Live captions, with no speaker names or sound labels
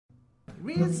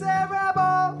Reset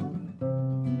Rebel.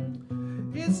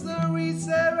 It's the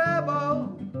Reset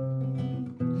Rebel.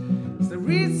 It's the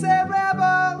Reset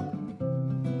Rebel.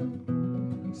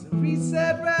 It's the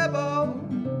Reset Rebel.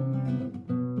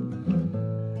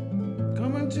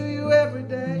 Coming to you every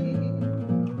day.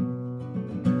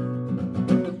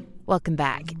 Welcome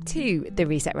back to the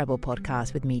Reset Rebel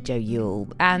podcast with me, Jo Yule.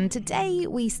 And today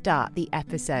we start the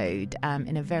episode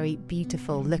in a very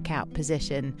beautiful lookout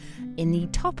position in the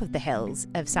top of the hills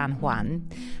of San Juan.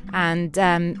 And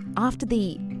after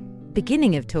the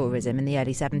beginning of tourism in the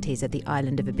early 70s at the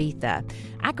island of Ibiza,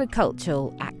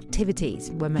 agricultural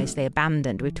activities were mostly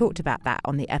abandoned. We talked about that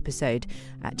on the episode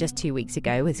just 2 weeks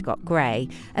ago with Scott Gray.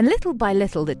 And little by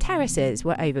little, the terraces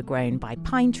were overgrown by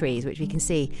pine trees, which we can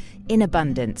see in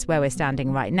abundance where we're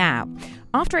standing right now.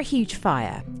 After a huge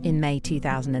fire in May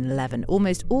 2011,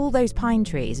 almost all those pine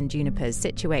trees and junipers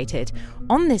situated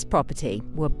on this property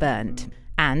were burnt.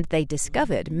 And they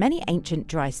discovered many ancient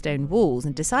dry stone walls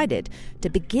and decided to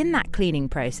begin that cleaning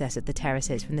process of the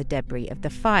terraces from the debris of the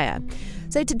fire.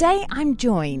 So today I'm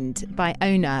joined by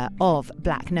owner of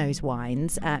BlackNose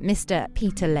Wines, Mr.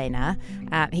 Peter Lehner.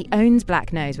 He owns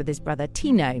BlackNose with his brother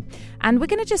Tino. And we're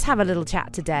going to just have a little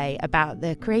chat today about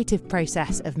the creative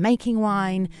process of making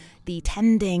wine, the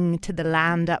tending to the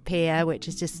land up here, which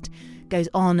is just goes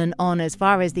on and on as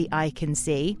far as the eye can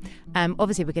see.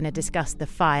 Obviously, we're going to discuss the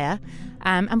fire.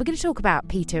 And we're going to talk about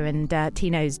Peter and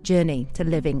Tino's journey to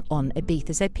living on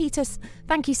Ibiza. So, Peter,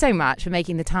 thank you so much for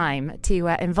making the time to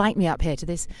invite me up here to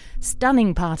this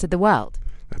stunning part of the world.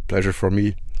 A pleasure for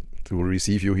me to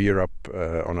receive you here up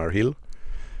on our hill.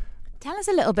 Tell us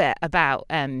a little bit about,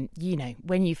 when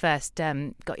you first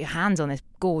got your hands on this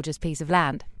gorgeous piece of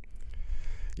land.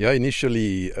 Yeah,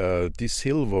 initially this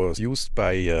hill was used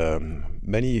by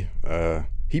many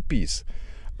hippies.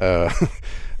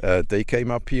 They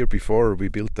came up here before we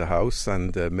built the house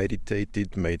and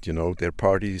meditated, made their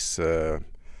parties,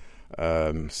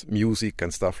 music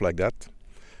and stuff like that.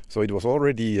 So it was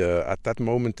already at that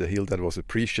moment a hill that was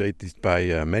appreciated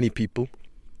by many people.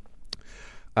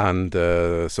 And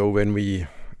so when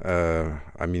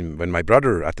when my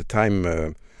brother at the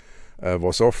time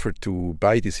was offered to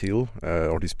buy this hill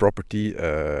or this property,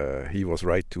 he was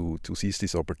right to seize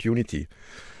this opportunity.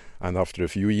 And after a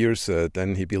few years,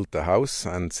 then he built the house,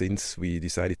 and since we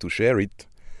decided to share it,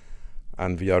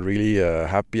 and we are really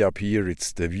happy up here.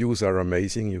 The views are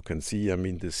amazing. You can see,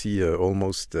 the sea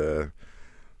almost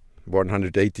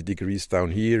 180 degrees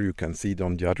down here. You can see it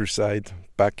on the other side.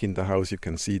 Back in the house, you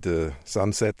can see the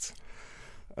sunsets.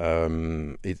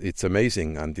 It's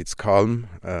amazing and it's calm,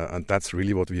 and that's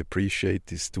really what we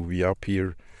appreciate, is to be up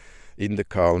here in the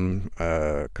calm,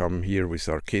 come here with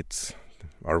our kids,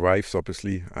 our wives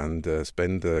obviously, and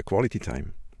spend quality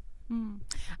time.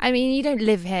 You don't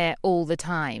live here all the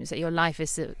time, so your life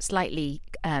is slightly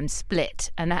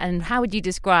split. And how would you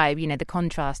describe, the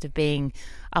contrast of being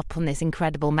up on this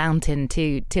incredible mountain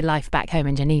to life back home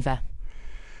in Geneva?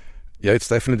 Yeah, it's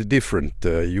definitely different.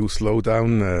 You slow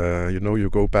down, you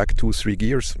go back 2-3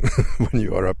 gears when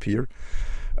you are up here.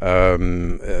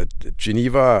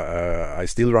 Geneva, I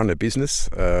still run a business.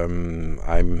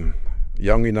 I'm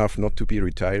young enough not to be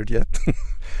retired yet.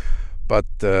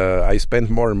 But I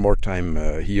spend more and more time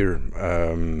here.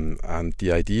 And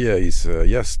the idea is,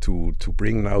 to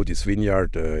bring now this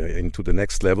vineyard into the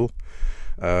next level.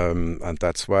 And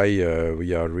that's why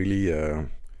we are really...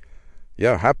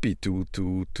 happy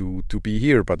to be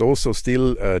here, but also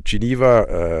still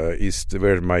Geneva is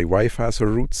where my wife has her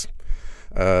roots.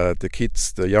 The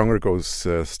kids, the younger goes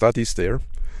studies there,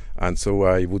 and so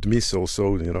I would miss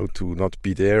also to not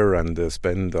be there and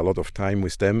spend a lot of time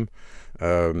with them.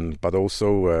 But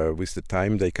also with the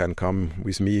time they can come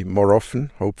with me more often,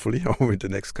 hopefully, over the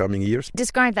next coming years.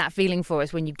 Describe that feeling for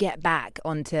us when you get back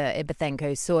onto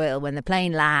Ibethenco soil, when the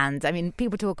plane lands.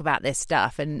 People talk about this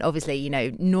stuff, and obviously,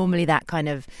 normally that kind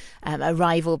of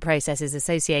arrival process is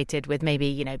associated with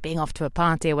maybe, being off to a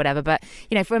party or whatever. But,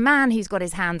 for a man who's got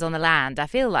his hands on the land, I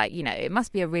feel like, it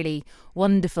must be a really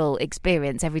wonderful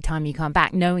experience every time you come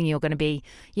back, knowing you're going to be,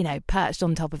 perched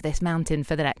on top of this mountain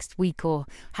for the next week or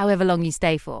however long you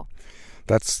stay for.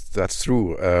 That's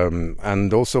true.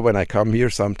 And also when I come here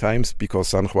sometimes, because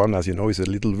San Juan, as you know, is a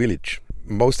little village.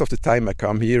 Most of the time I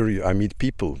come here, I meet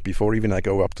people before even I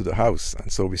go up to the house.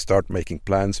 And so we start making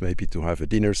plans maybe to have a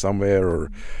dinner somewhere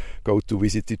or go to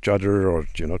visit each other or,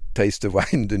 taste the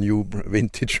wine, the new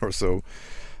vintage or so.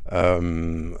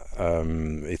 And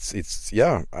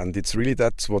it's really,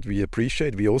 that's what we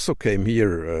appreciate. We also came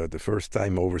here the first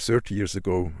time over 30 years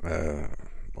ago,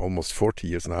 almost 40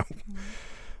 years now.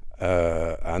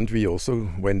 And we also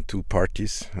went to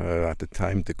parties. At the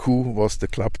time, the Coup was the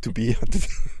club to be at,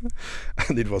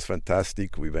 and it was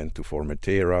fantastic. We went to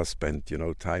Formentera, spent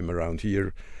time around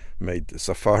here, made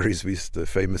safaris with the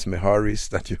famous meharis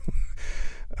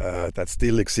that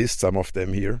still exist, some of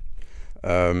them here.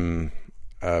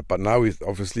 But now,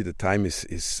 obviously, the time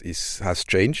has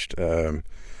changed, and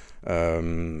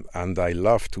I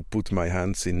love to put my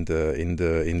hands in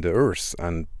the earth.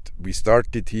 And we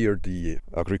started here the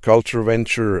agriculture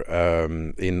venture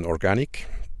in organic,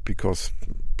 because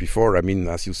before,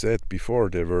 as you said before,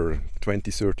 there were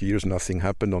 20-30 years nothing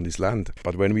happened on this land.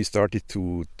 But when we started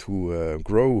to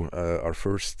grow our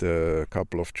first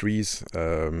couple of trees,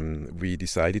 we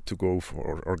decided to go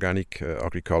for organic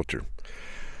agriculture.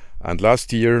 And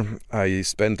last year I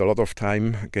spent a lot of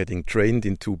time getting trained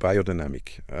into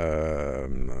biodynamic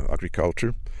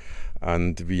agriculture,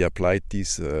 and we applied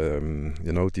these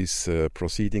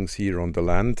proceedings here on the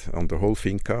land, on the whole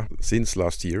finca, since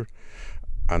last year,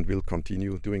 and we'll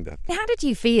continue doing that. How did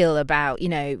you feel about,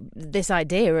 this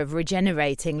idea of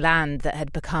regenerating land that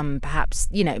had become perhaps,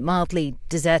 mildly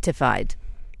desertified?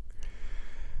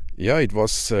 Yeah, it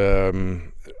was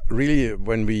really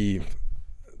when we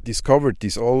discovered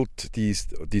these old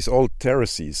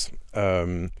terraces.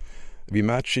 We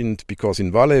imagined, because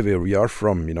in Valais, where we are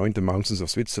from, in the mountains of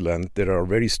Switzerland, there are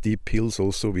very steep hills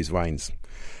also with vines.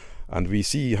 And we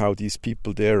see how these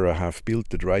people there have built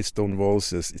the dry stone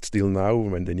walls. It's still now,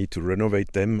 when they need to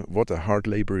renovate them, what a hard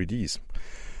labor it is.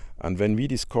 And when we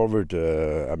discovered,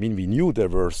 we knew there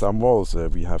were some walls.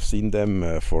 We have seen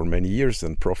them for many years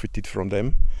and profited from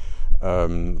them.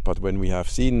 But when we have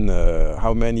seen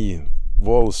how many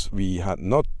walls we had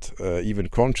not even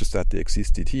conscious that they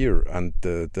existed here, and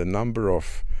the number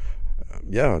of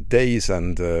days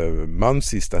and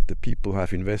months is that the people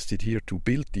have invested here to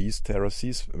build these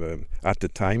terraces at the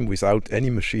time without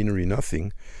any machinery,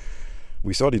 nothing,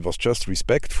 we thought it was just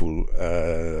respectful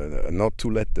not to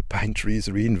let the pine trees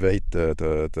reinvade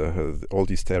all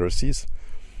these terraces.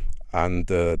 And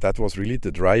that was really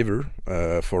the driver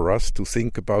for us to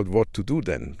think about what to do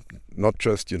then. Not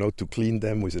just, to clean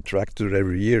them with a tractor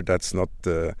every year. That's not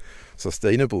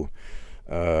sustainable.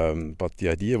 But the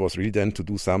idea was really then to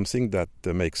do something that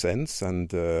makes sense.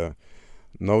 And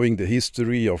knowing the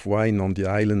history of wine on the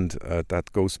island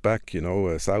that goes back,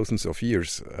 thousands of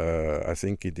years, I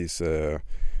think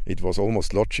it was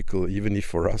almost logical, even if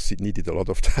for us it needed a lot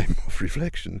of time of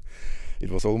reflection. It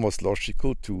was almost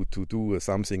logical to do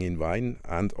something in wine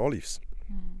and olives.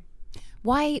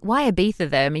 Why Ibiza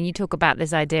though? You talk about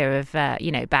this idea of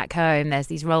back home there's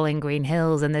these rolling green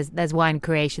hills and there's wine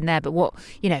creation there. But what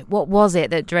was it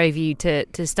that drove you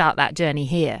to start that journey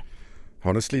here?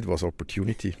 Honestly, it was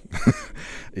opportunity.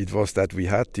 It was that we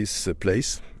had this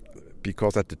place,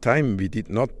 because at the time we did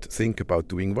not think about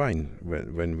doing wine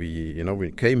when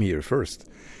we came here first.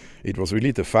 It was really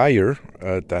the fire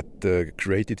that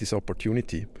created this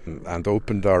opportunity and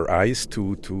opened our eyes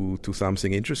to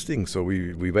something interesting. So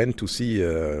we went to see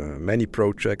many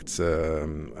projects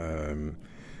in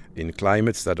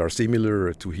climates that are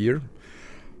similar to here.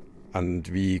 And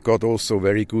we got also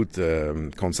very good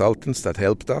consultants that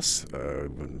helped us,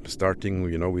 starting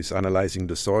with analyzing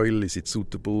the soil. Is it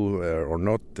suitable or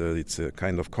not? It's a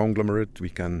kind of conglomerate. We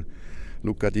can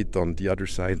look at it on the other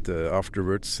side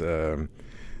afterwards. So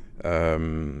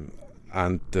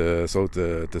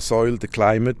the soil, the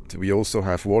climate, we also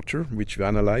have water, which we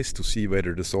analyze to see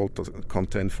whether the salt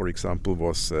content, for example,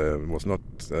 was not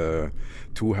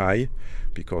too high,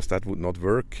 because that would not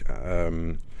work.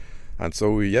 And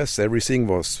so, yes, everything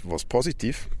was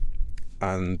positive.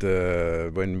 And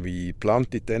when we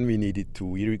planted, then we needed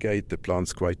to irrigate the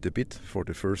plants quite a bit for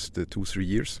the first 2-3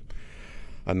 years.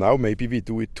 And now maybe we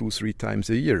do it 2-3 times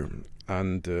a year.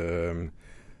 And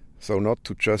so not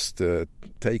to just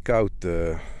take out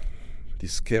this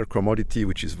scarce commodity,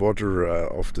 which is water,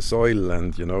 of the soil,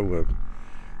 and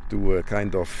do a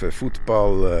kind of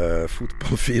football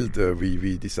field.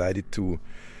 We decided to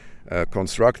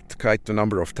construct quite a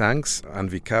number of tanks,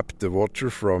 and we capped the water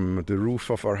from the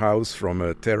roof of our house, from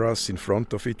a terrace in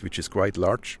front of it, which is quite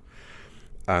large.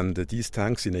 And these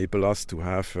tanks enable us to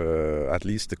have at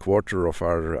least a quarter of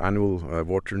our annual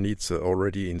water needs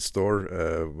already in store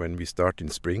when we start in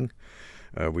spring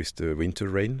with the winter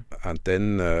rain. And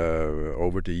then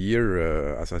over the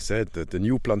year, as I said, the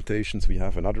new plantations, we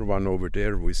have another one over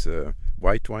there with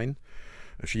white wine,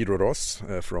 Giro Ros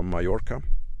from Mallorca.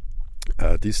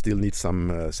 This still needs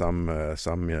some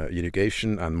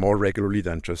irrigation, and more regularly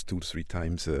than just 2-3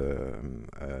 times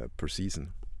per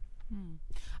season.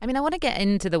 I mean, I want to get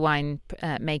into the wine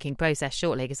making process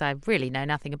shortly because I really know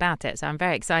nothing about it. So I'm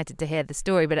very excited to hear the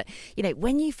story. But,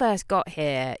 when you first got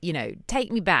here,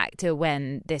 take me back to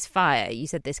when this fire, you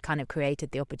said this kind of created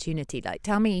the opportunity. Like,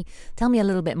 tell me a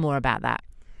little bit more about that.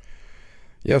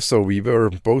 Yeah, so we were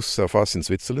both of us in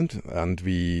Switzerland, and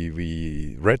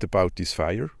we read about this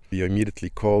fire. We immediately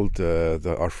called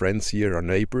our friends here, our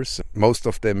neighbors. Most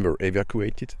of them were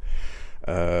evacuated.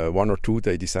 One or two,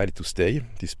 they decided to stay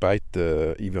despite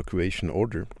the evacuation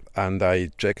order. And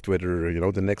I checked whether,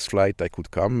 the next flight I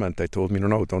could come. And they told me,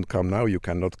 no, don't come now. You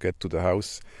cannot get to the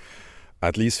house,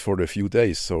 at least for a few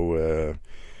days. So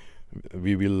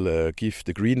we will give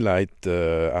the green light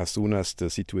as soon as the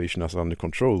situation is under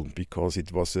control, because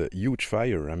it was a huge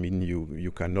fire. I mean,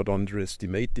 you cannot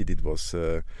underestimate it. It was,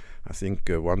 I think,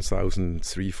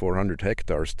 1,300-400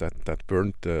 hectares that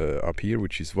burned up here,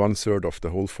 which is 1/3 of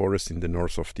the whole forest in the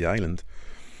north of the island.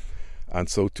 And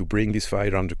so to bring this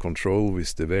fire under control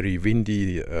with the very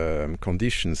windy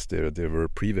conditions they were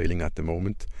prevailing at the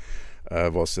moment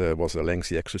was a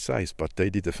lengthy exercise. But they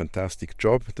did a fantastic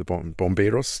job. The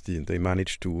bomberos, they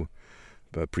managed to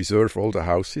preserve all the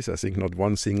houses. I think not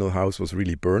one single house was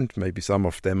really burned. Maybe some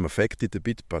of them affected a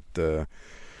bit, but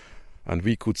and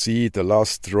we could see the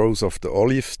last rows of the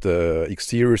olives. The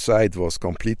exterior side was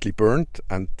completely burnt,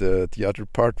 and the other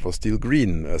part was still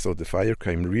green. So the fire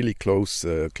came really close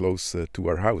to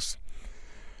our house.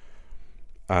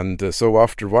 And so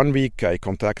after 1 week, I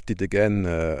contacted again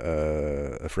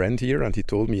a friend here, and he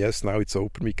told me, yes, now it's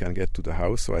open, we can get to the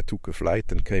house. So I took a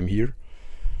flight and came here.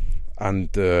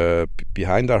 And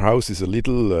behind our house is a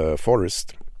little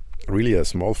forest, really a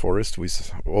small forest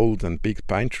with old and big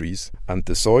pine trees, and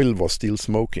the soil was still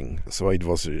smoking. So it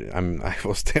was, I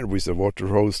was there with a water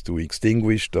hose to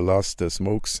extinguish the last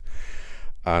smokes.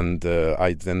 And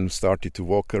I then started to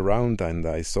walk around, and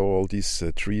I saw all these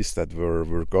trees that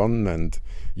were gone, and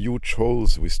huge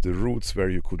holes with the roots where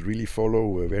you could really follow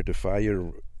where the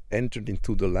fire entered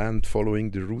into the land,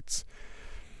 following the roots.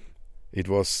 It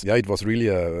was really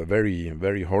a very,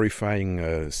 very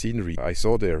horrifying scenery I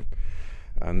saw there.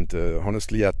 And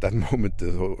honestly, at that moment,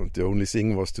 the only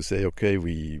thing was to say, okay,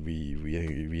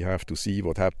 we have to see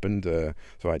what happened.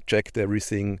 So I checked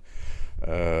everything.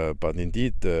 But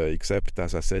indeed, except,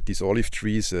 as I said, these olive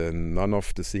trees, none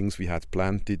of the things we had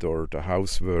planted or the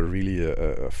house were really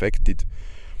affected.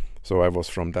 So I was,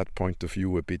 from that point of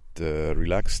view, a bit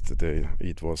relaxed.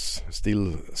 It was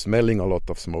still smelling a lot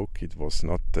of smoke. It was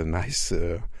not a nice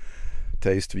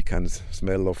taste we can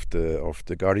smell of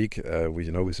the garlic,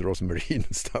 with rosemary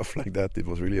and stuff like that. It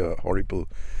was really a horrible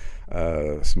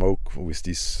smoke with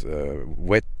this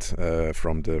wet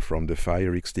from the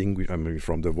fire extinguisher. I mean,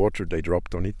 from the water they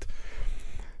dropped on it.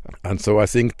 And so I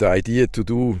think the idea to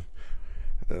do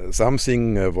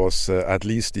something was at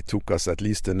least, it took us at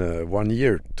least 1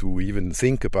 year to even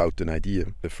think about an idea.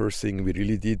 The first thing we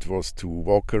really did was to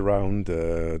walk around,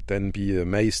 then be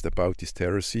amazed about these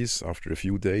terraces. After a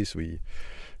few days, we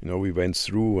went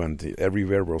through, and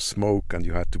everywhere was smoke, and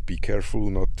you had to be careful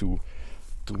not to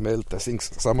melt. I think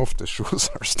some of the shoes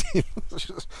are still,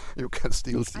 you can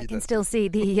still see that. I can still see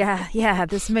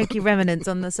the smoky remnants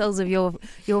on the soles of your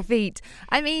feet.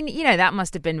 I mean, that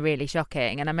must have been really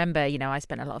shocking. And I remember, I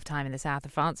spent a lot of time in the south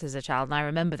of France as a child, and I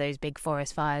remember those big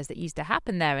forest fires that used to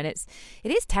happen there. And it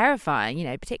is terrifying,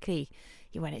 particularly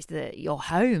when it's your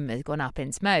home has gone up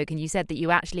in smoke. And you said that you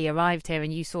actually arrived here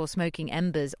and you saw smoking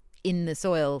embers in the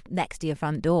soil next to your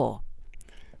front door.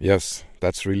 Yes,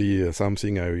 that's really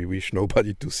something I wish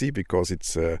nobody to see, because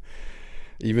it's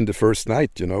even the first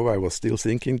night, I was still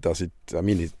thinking,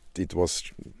 it was,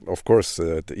 of course,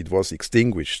 it was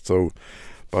extinguished. So,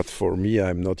 but for me,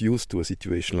 I'm not used to a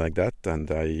situation like that,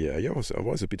 and I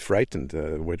was a bit frightened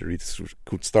whether it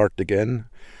could start again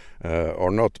or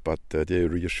not. But they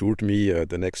reassured me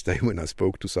the next day when I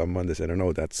spoke to someone. They said,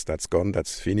 no, that's gone,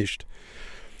 that's finished.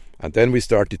 And then we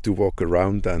started to walk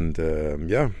around and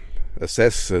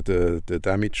assess the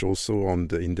damage also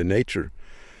in the nature.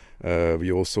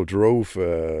 We also drove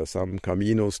some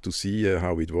caminos to see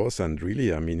how it was, and really,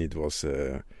 it was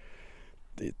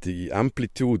the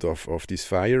amplitude of this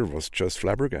fire was just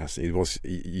flabbergasting.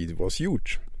 It was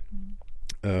huge.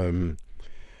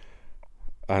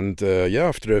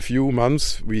 After a few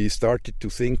months, we started to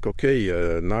think,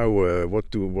 okay, now what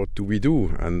do we do?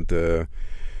 And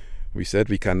we said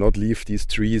we cannot leave these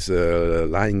trees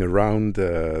lying around,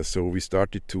 so we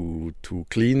started to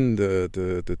clean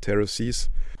the terraces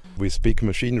with big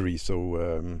machinery,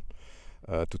 so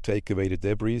to take away the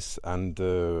debris. And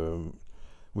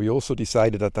We also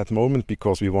decided at that moment,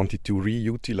 because we wanted to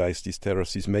reutilize these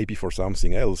terraces maybe for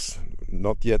something else,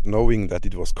 not yet knowing that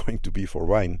it was going to be for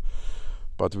wine.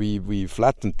 But we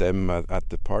flattened them at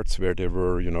the parts where they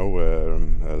were,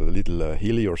 a little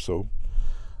hilly or so.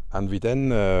 And we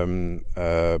then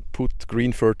put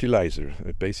green fertilizer.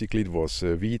 Basically, it was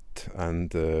wheat and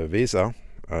Vesa.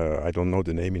 I don't know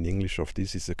the name in English of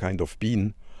this. It's a kind of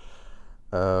bean.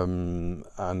 So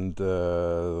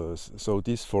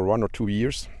this for 1 or 2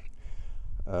 years,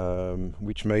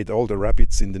 which made all the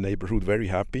rabbits in the neighborhood very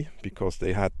happy, because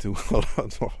they had a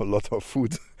lot of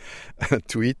food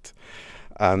to eat.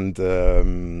 And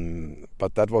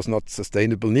but that was not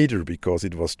sustainable neither, because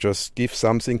it was just give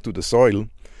something to the soil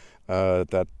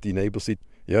that enables it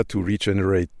to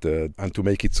regenerate and to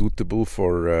make it suitable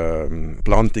for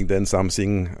planting then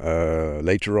something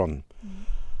later on.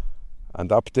 And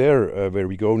up there, where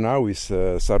we go now, is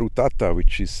Sarutata,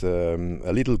 which is a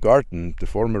little garden. The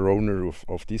former owner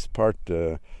of this part,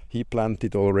 he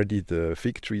planted already the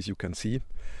fig trees you can see.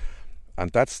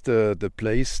 And that's the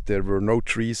place. There were no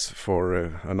trees for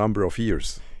a number of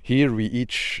years. Here,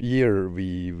 each year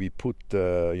we put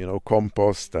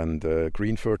compost and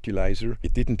green fertilizer.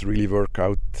 It didn't really work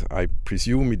out. I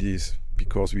presume it is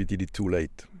because we did it too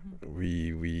late.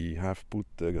 Mm-hmm. We have put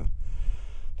the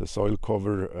soil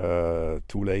cover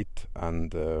too late,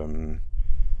 and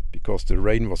because the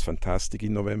rain was fantastic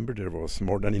in November, there was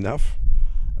more than enough,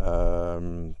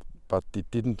 but it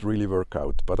didn't really work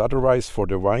out. But otherwise, for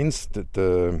the wines,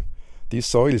 this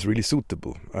soil is really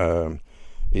suitable.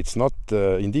 It's not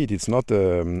it's not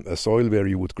a soil where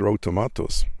you would grow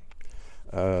tomatoes,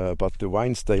 but the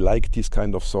wines, they like this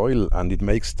kind of soil, and it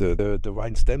makes the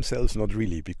wines themselves not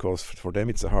really, because for them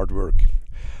it's a hard work.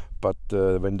 But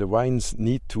when the wines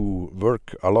need to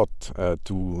work a lot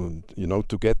to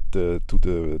get to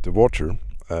the water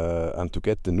and to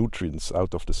get the nutrients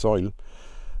out of the soil,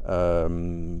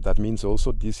 that means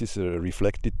also this is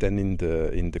reflected then in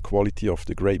the quality of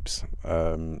the grapes,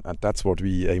 and that's what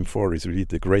we aim for, is really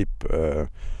the grape.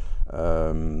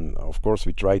 Of course,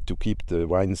 we try to keep the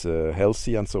wines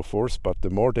healthy and so forth, but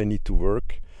the more they need to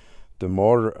work, the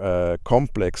more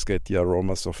complex get the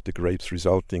aromas of the grapes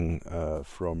resulting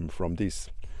from this.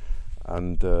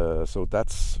 And so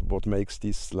that's what makes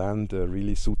this land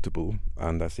really suitable.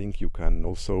 And I think you can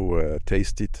also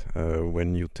taste it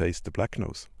when you taste the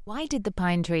BlackNose. Why did the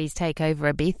pine trees take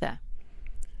over Ibiza?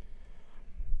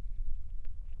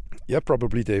 Yeah,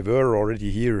 probably they were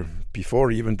already here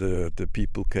before even the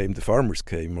people came, the farmers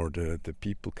came, or the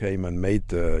people came and made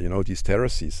these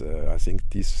terraces. I think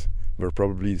these were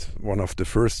probably one of the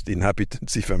first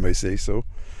inhabitants, if I may say so.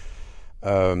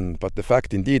 But the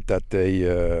fact indeed that they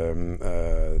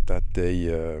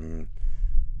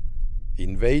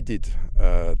invaded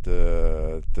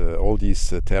all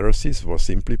these terraces was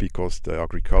simply because the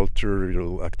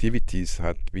agricultural activities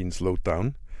had been slowed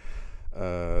down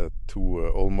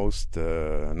to almost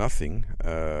nothing.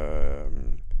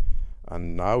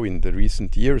 And now in the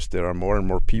recent years there are more and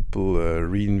more people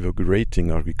reinvigorating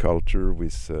agriculture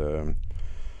with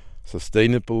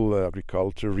sustainable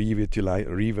agriculture,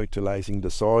 revitalizing the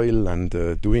soil, and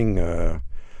doing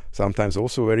sometimes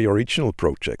also very original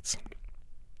projects.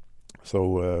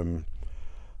 So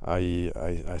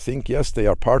I think, yes, they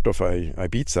are part of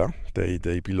Ibiza.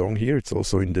 They belong here. It's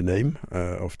also in the name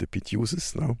of the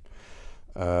Pituses now.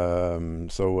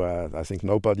 So I think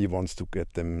nobody wants to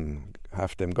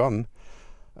have them gone.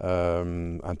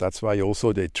 And that's why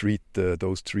also they treat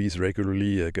those trees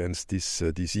regularly against this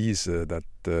disease that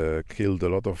killed a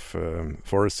lot of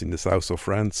forests in the south of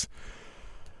France,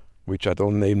 which I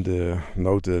don't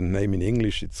know the name in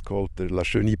English. It's called the La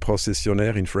Chenille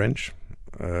processionnaire in French.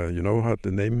 You know how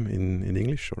the name in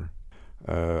English? Or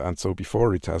and so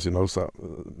before it has so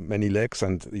many legs,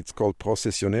 and it's called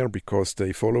processionnaire because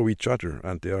they follow each other,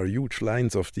 and there are huge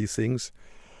lines of these things.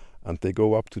 And they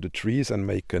go up to the trees and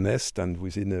make a nest, and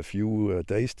within a few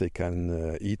days they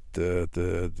can eat the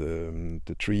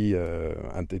tree,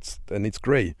 and it's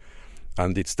grey,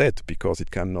 and it's dead because it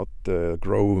cannot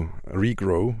regrow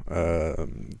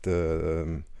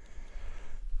the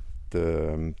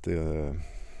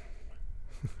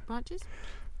branches.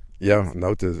 Yeah,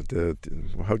 now the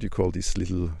how do you call these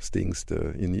little things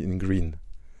in green?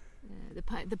 The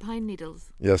pine needles.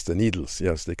 Yes, the needles.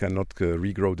 Yes, they cannot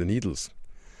regrow the needles.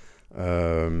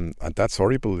 And that's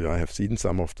horrible. I have seen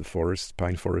some of the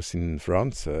pine forests in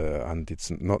France, and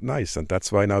it's not nice. And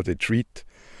that's why now they treat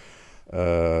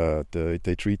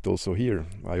also here.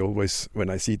 I always, when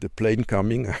I see the plane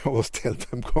coming, I always tell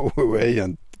them go away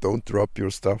and don't drop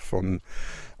your stuff on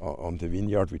the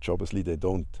vineyard, which obviously they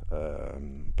don't.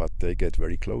 But they get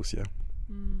very close. Yeah.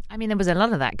 I mean, there was a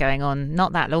lot of that going on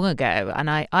not that long ago, and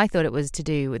I thought it was to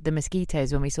do with the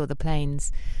mosquitoes when we saw the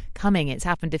planes coming. It's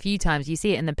happened a few times. You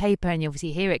see it in the paper and you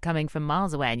obviously hear it coming from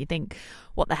miles away and you think,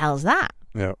 what the hell's that?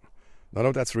 Yeah.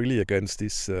 No, that's really against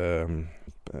this chenille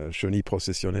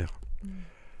processionnaire.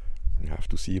 You have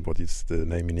to see what is the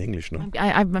name in English, no?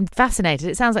 I'm fascinated.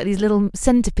 It sounds like these little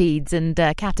centipedes and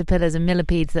caterpillars and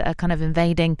millipedes that are kind of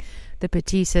invading the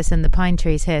Proteus and the pine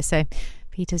trees here. So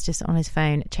Peter's just on his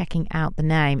phone checking out the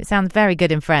name. It sounds very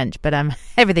good in French, but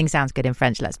everything sounds good in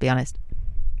French, let's be honest.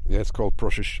 Yeah, it's called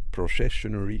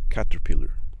processionary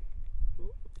caterpillar.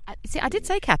 See, I did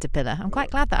say caterpillar. I'm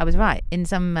quite glad that I was right in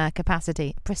some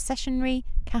capacity. Processionary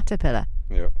caterpillar.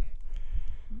 Yeah.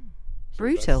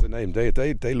 Brutal. So that's the name.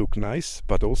 They look nice,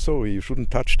 but also you shouldn't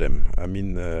touch them. I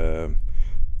mean, they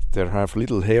have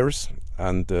little hairs,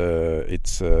 and it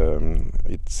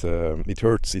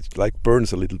hurts. It like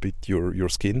burns a little bit your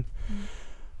skin.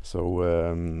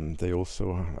 So they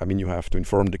also, I mean, you have to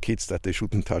inform the kids that they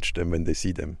shouldn't touch them when they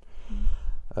see them.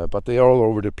 But they are all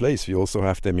over the place. We also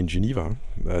have them in Geneva.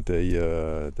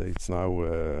 It's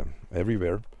now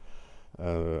everywhere.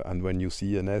 And when you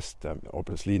see a nest,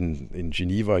 obviously in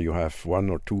Geneva you have 1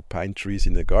 or 2 pine trees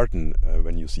in the garden.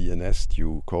 When you see a nest,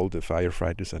 you call the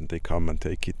firefighters and they come and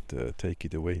take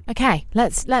it away. Okay,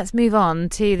 let's move on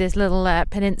to this little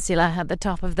peninsula at the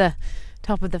top of the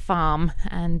farm,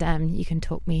 and you can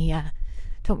talk me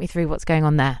through what's going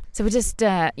on there. So we've just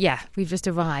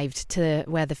arrived to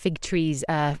where the fig trees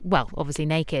are, well, obviously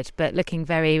naked, but looking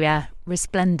very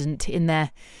resplendent in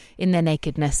their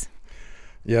nakedness.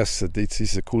 Yes, this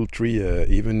is a cool tree.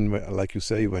 Even like you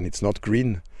say, when it's not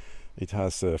green, it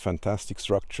has a fantastic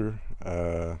structure.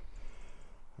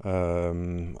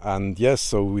 And yes,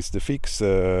 so with the figs,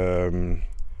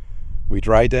 we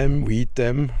dry them, we eat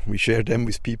them, we share them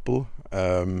with people.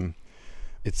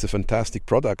 It's a fantastic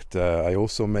product. I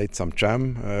also made some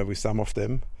jam with some of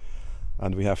them,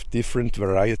 and we have different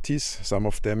varieties. Some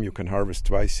of them you can harvest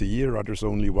twice a year, others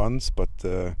only once, but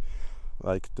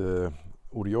like the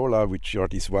Uriola, which are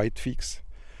these white figs,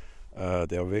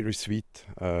 they are very sweet,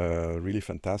 really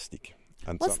fantastic.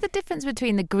 And what's the difference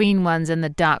between the green ones and the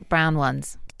dark brown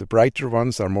ones? The brighter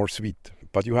ones are more sweet,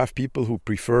 but you have people who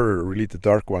prefer really the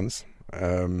dark ones.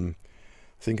 I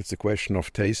think it's a question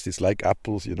of taste. It's like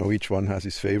apples, each one has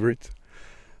his favorite.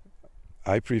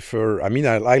 I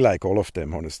like all of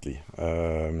them, honestly.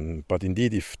 But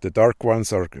indeed, if the dark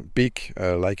ones are big,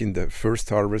 like in the first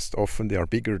harvest, often they are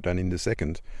bigger than in the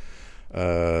second.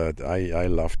 I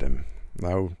love them.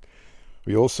 Now,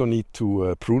 we also need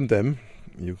to prune them.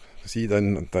 You see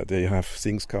then that they have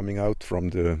things coming out from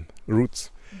the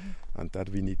roots, and that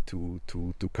we need to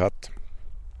cut.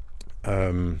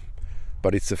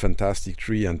 But it's a fantastic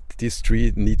tree, and this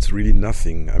tree needs really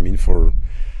nothing. I mean, for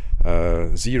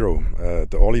zero.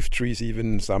 The olive trees,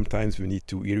 even sometimes we need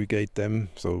to irrigate them,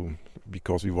 so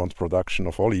because we want production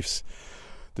of olives.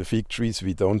 The fig trees,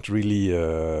 we don't really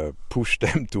push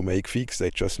them to make figs, they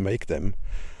just make them.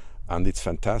 And it's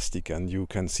fantastic, and you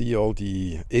can see all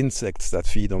the insects that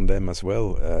feed on them as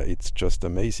well. It's just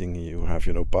amazing. You have,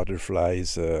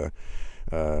 butterflies,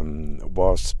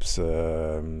 wasps,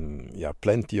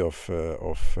 plenty of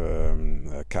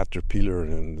caterpillar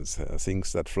and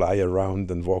things that fly around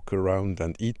and walk around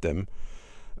and eat them.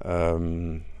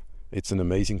 It's an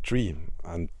amazing tree,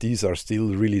 and these are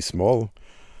still really small.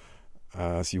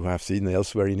 As you have seen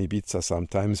elsewhere in Ibiza,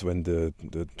 sometimes when the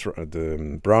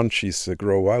branches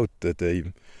grow out, that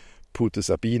they put a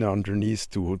sabina underneath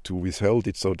to withhold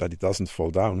it so that it doesn't fall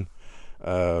down.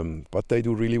 But they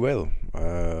do really well.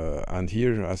 And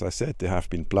here, as I said, they have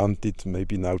been planted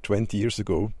maybe now 20 years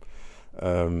ago,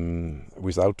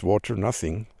 without water,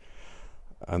 nothing.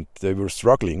 And they were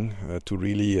struggling to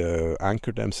really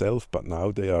anchor themselves, but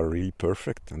now they are really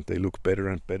perfect, and they look better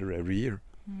and better every year.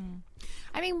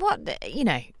 I mean, are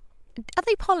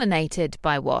they pollinated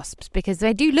by wasps? Because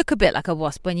they do look a bit like a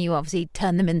wasp when you obviously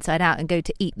turn them inside out and go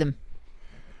to eat them.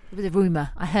 It was a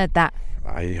rumour. I heard that.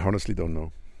 I honestly don't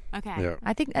know. Okay. Yeah.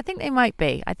 I think they might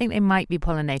be. I think they might be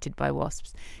pollinated by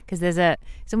wasps, because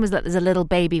it's almost like there's a little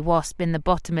baby wasp in the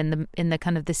bottom in the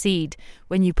kind of the seed.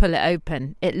 When you pull it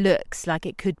open, it looks like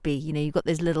it could be. You've got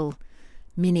this little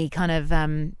mini kind of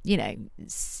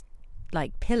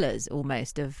like pillars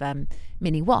almost of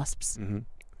mini wasps. Mm-hmm.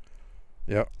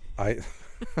 Yeah,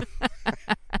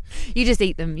 You just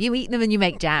eat them. You eat them and you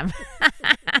make jam.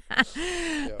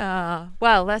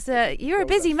 Well, you're a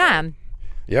busy man.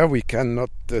 Yeah, we cannot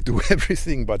do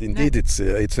everything, but indeed it's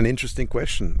an interesting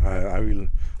question. I will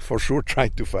for sure try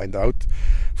to find out.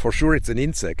 For sure it's an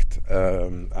insect.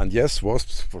 And yes,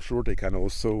 wasps, for sure, they can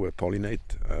also pollinate.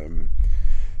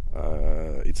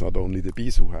 It's not only the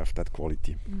bees who have that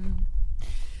quality.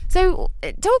 So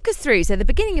talk us through. So the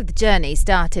beginning of the journey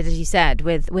started, as you said,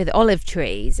 with olive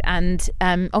trees, and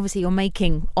obviously you're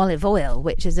making olive oil,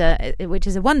 which is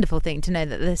a wonderful thing to know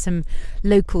that there's some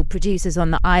local producers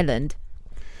on the island.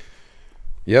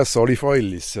 Yes, olive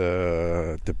oil is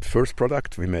the first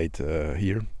product we made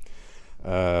here.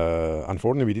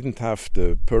 Unfortunately, we didn't have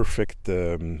the perfect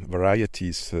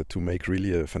varieties to make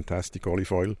really a fantastic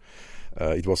olive oil.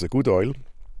 It was a good oil.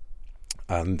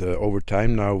 And over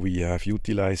time now we have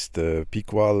utilized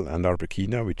Picual and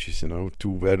Arbequina, which is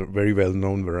two very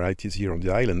well-known varieties here on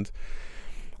the island.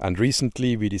 And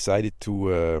recently we decided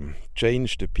to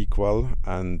change the Picual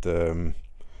and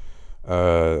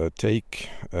take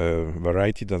a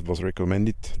variety that was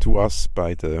recommended to us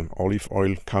by the Olive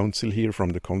Oil Council here from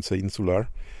the Conseil Insular,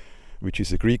 which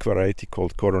is a Greek variety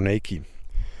called Koroneiki.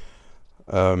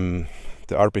 The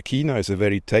Arbequina is a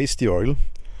very tasty oil,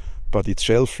 but its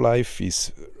shelf life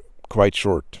is quite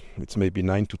short. It's maybe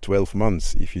 9 to 12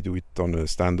 months if you do it on a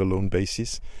standalone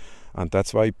basis. And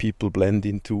that's why people blend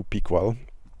into Picual.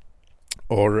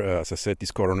 Or, as I said,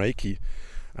 this Koroneiki.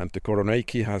 And the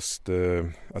Koroneiki has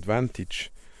the advantage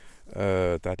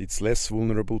that it's less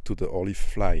vulnerable to the olive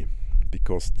fly,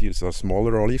 because these are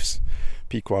smaller olives.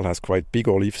 Picual has quite big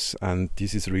olives, and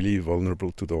this is really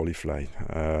vulnerable to the olive fly,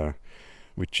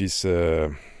 which is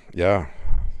a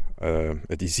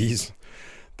disease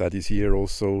that is here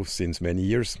also since many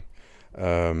years,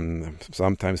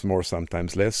 sometimes more,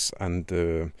 sometimes less, and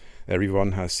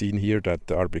everyone has seen here that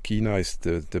the Arbequina is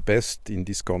the best in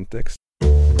this context.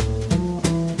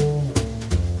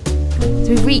 So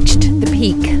we've reached the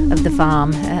peak of the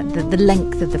farm, the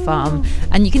length of the farm,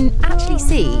 and you can actually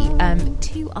see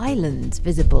 2 islands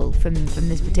visible from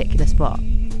this particular spot.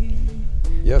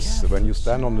 Yes, when you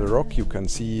stand on the rock you can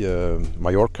see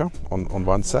Mallorca on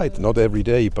one side, not every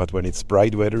day, but when it's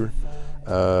bright weather,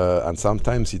 and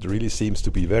sometimes it really seems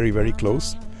to be very, very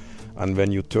close. And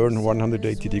when you turn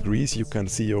 180 degrees you can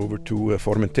see over to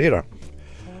Formentera,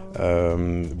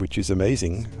 which is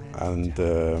amazing. And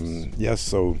yes,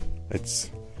 so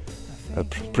it's a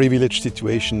privileged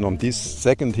situation on this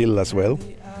second hill as well,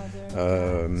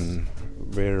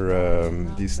 where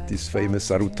this famous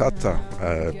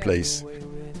Arutata place.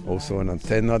 Also an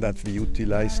antenna that we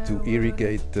utilize to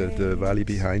irrigate the valley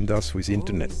behind us with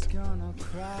internet.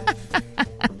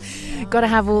 Got to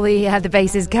have all the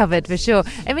bases covered for sure.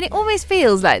 I mean, it almost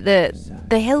feels like the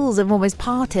hills have almost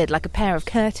parted like a pair of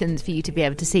curtains for you to be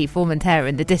able to see Formentera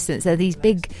in the distance. There are these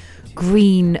big,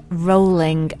 green,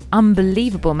 rolling,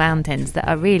 unbelievable mountains that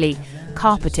are really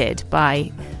carpeted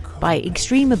by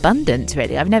extreme abundance,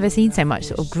 really. I've never seen so much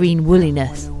sort of green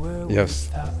woolliness. Yes.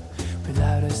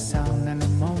 Without a sound in a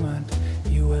moment,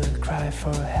 you will cry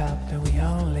for help, that we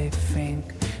only think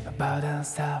about and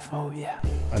stuff, oh yeah.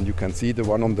 And you can see the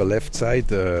one on the left side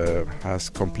has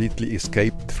completely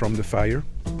escaped from the fire.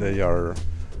 They are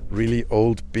really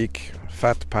old, big,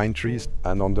 fat pine trees.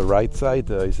 And on the right side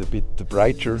is a bit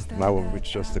brighter, now with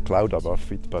just a cloud above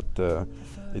it, but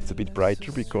it's a bit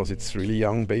brighter because it's really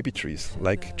young baby trees,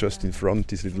 like just in front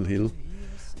this little hill.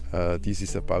 This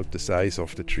is about the size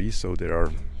of the tree, so there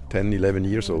are 10, 11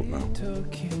 years old now.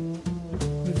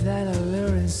 With that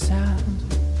alluring sound,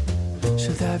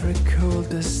 should have recalled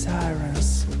the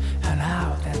sirens and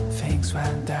how then things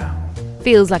went down.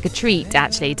 Feels like a treat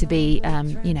actually to be,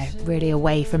 really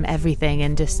away from everything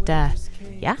and just,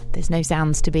 there's no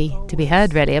sounds to be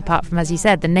heard really, apart from, as you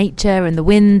said, the nature and the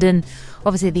wind and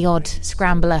obviously the odd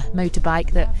scrambler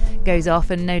motorbike that goes off,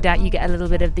 and no doubt you get a little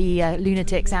bit of the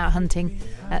lunatics out hunting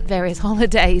at various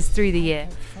holidays through the year.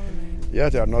 Yeah,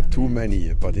 there are not too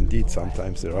many, but indeed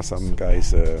sometimes there are some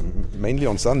guys, mainly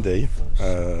on Sunday,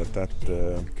 that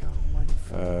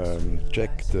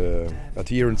check the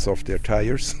adherence of their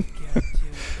tires.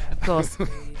 Of course.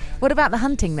 What about the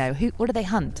hunting though? What do they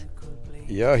hunt?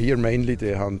 Yeah, here mainly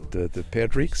they hunt the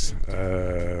perdrix,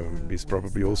 is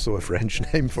probably also a French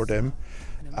name for them,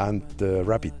 and the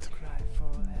rabbit.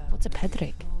 What's a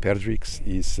perdrix? Perdrix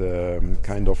is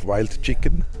kind of wild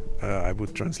chicken. I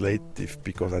would translate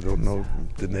because I don't know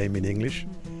the name in English,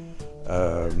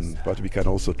 but we can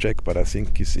also check. But I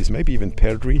think it's maybe even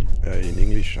perdrix in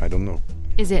English. I don't know.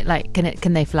 Is it like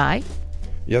can they fly?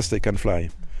 Yes, they can fly,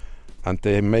 and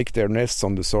they make their nests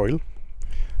on the soil.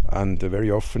 And very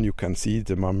often you can see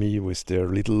the mummy with their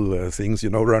little things,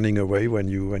 running away when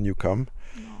you come.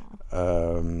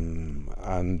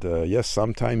 Yes,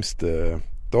 sometimes the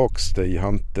dogs, they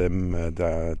hunt them.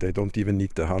 They don't even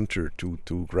need the hunter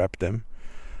to grab them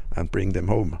and bring them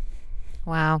home.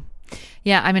 Wow.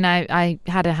 Yeah, I mean, I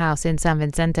had a house in San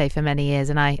Vicente for many years,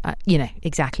 and I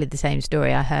exactly the same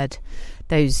story. I heard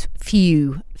those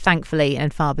few, thankfully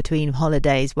and far between,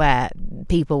 holidays where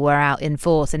people were out in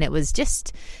force, and it was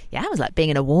just, it was like being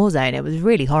in a war zone. It was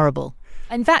really horrible.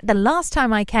 In fact, the last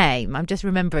time I came, I'm just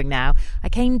remembering now, I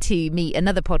came to meet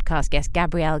another podcast guest,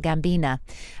 Gabrielle Gambina,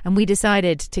 and we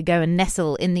decided to go and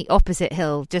nestle in the opposite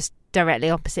hill, just directly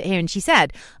opposite here. And she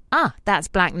said, that's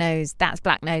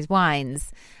BlackNose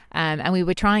Wines. And we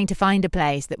were trying to find a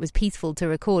place that was peaceful to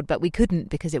record, but we couldn't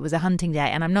because it was a hunting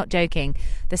day. And I'm not joking.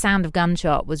 The sound of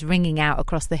gunshot was ringing out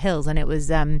across the hills, and it was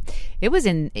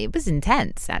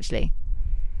intense, actually.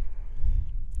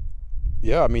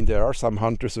 Yeah, I mean, there are some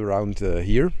hunters around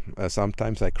here.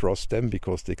 Sometimes I cross them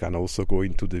because they can also go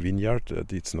into the vineyard.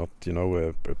 It's not,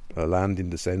 a land in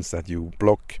the sense that you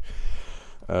block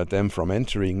them from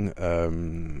entering.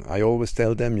 I always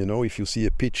tell them, if you see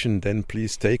a pigeon, then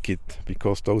please take it,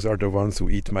 because those are the ones who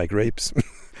eat my grapes,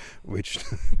 which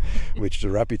the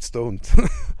rabbits don't.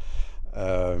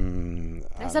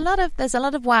 There's a lot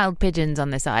of wild pigeons on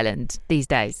this island these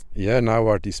days. Yeah, now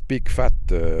are these big fat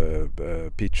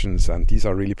pigeons, and these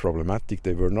are really problematic.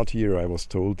 They were not here, I was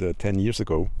told, 10 years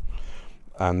ago.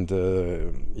 And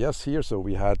yes, here, so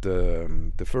we had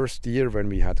the first year when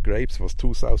we had grapes was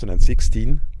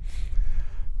 2016,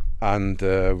 and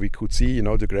we could see,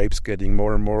 the grapes getting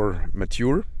more and more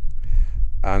mature.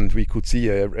 And we could see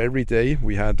every day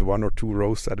we had 1 or 2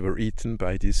 rows that were eaten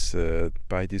by these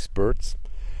birds,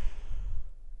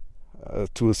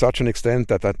 to such an extent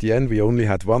that at the end we only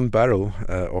had 1 barrel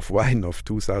of wine of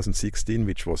 2016,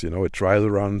 which was a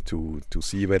trial run to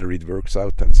see whether it works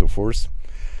out and so forth.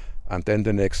 And then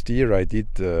the next year I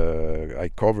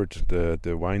covered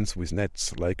the wines with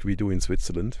nets like we do in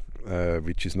Switzerland,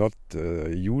 which is not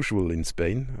usual in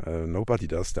Spain. Nobody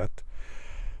does that.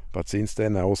 But since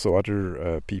then, also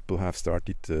other people have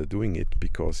started doing it,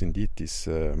 because indeed these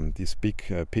big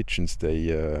pigeons, they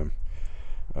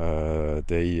are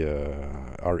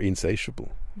insatiable.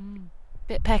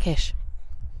 Bit peckish.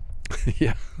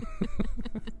 Yeah.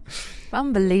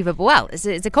 Unbelievable. Well, it's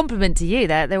a compliment to you.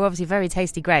 They're obviously very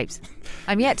tasty grapes.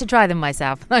 I'm yet to try them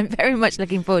myself. I'm very much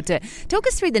looking forward to it. Talk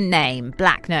us through the name,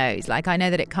 BlackNose. Like, I know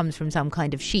that it comes from some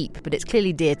kind of sheep, but it's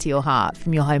clearly dear to your heart,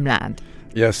 from your homeland.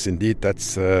 Yes, indeed.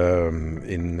 That's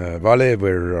in Valais,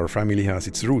 where our family has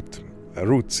its roots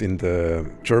in the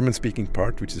German-speaking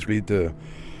part, which is really the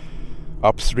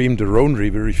upstream, the Rhone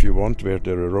River, if you want, where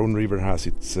the Rhone River has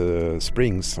its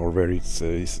springs, or where its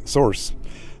source.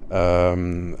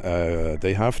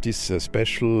 They have this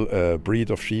special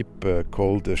breed of sheep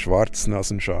called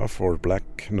Schwarznasenschaf, or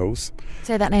black nose.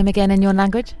 Say that name again in your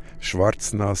language.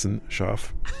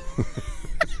 Schwarznasenschaf.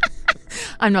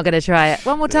 I'm not going to try it.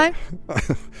 One more time.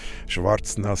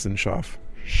 Schwarznasenschaf.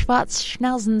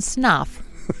 Schwarzschnauzenschnaf.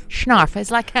 Schnarf.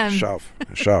 It's like Schaf.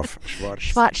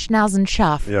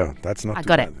 Schwarzschnauzenschaf. Yeah, that's not. I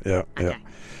got bad. it. Yeah, okay. Yeah.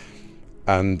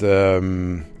 And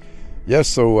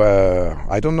so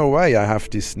I don't know why I have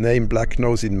this name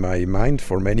BlackNose in my mind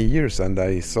for many years, and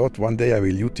I thought one day I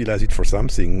will utilize it for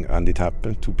something, and it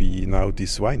happened to be now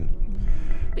this wine.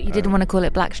 But you didn't want to call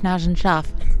it Black Schnauzenschaaf.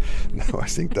 No, I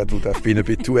think that would have been a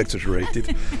bit too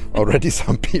exaggerated. Already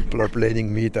some people are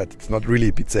blaming me that it's not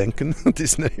really Bizenken,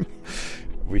 this name,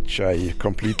 which I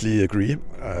completely agree,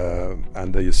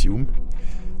 and I assume.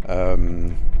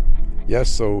 Yeah,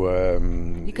 so...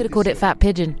 you could have called it Fat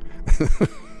Pigeon.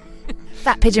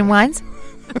 Fat Pigeon Wines?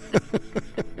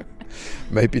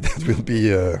 Maybe that will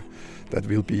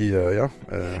be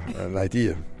an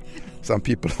idea. Some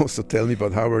people also tell me,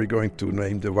 but how are you going to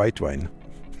name the white wine?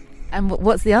 And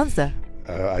what's the answer?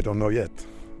 I don't know yet,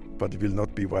 but it will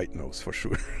not be white nose for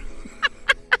sure.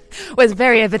 Well, it's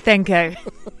very Evatenko.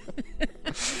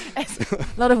 A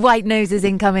lot of white noses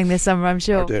incoming this summer, I'm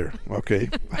sure. Are there?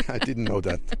 Okay. I didn't know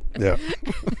that. Yeah.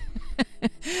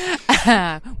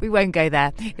 We won't go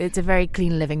there. It's a very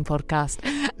clean living podcast.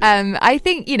 I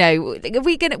think,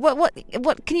 we can.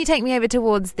 What can you take me over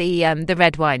towards the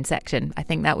red wine section? I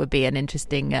think that would be an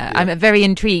interesting. Yeah. I'm very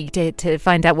intrigued to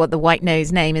find out what the white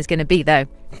nose name is going to be, though.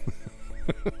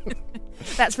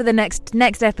 That's for the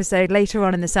next episode later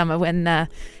on in the summer, when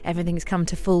everything's come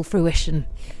to full fruition.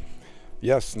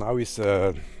 Yes, now is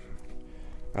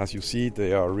as you see,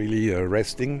 they are really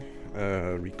resting,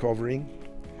 recovering.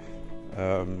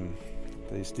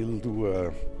 They still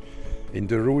do in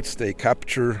the roots. They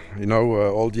capture,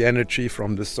 all the energy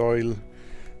from the soil.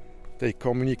 They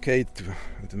communicate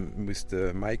with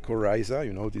the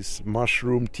mycorrhiza, this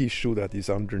mushroom tissue that is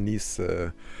underneath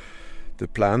the the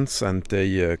plants, and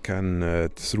they can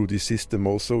through this system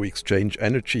also exchange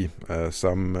energy.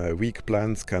 Some weak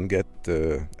plants can get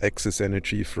excess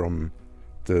energy from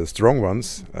the strong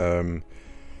ones, and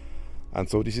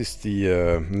so this is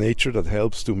the nature that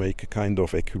helps to make a kind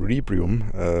of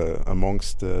equilibrium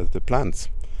amongst the plants.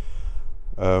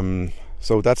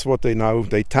 So that's what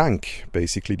they tank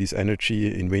basically this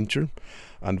energy in winter.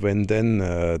 And when then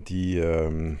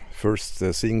the first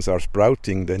things are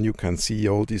sprouting, then you can see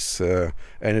all this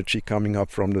energy coming up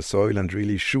from the soil and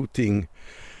really shooting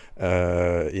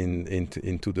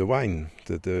into the vine.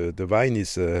 The vine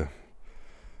is a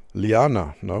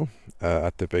liana,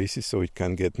 at the basis, so it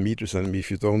can get meters, and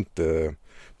if you don't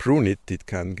prune it, it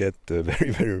can get very,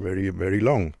 very, very, very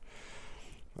long.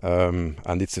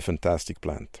 And it's a fantastic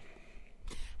plant.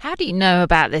 How do you know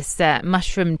about this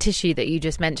mushroom tissue that you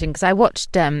just mentioned? Because I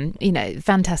watched,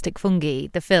 Fantastic Fungi,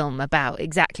 the film about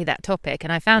exactly that topic,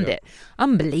 and I found it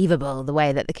unbelievable the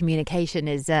way that the communication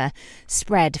is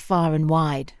spread far and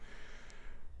wide.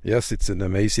 Yes, it's an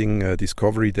amazing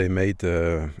discovery they made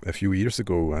a few years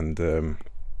ago, and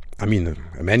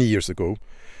many years ago.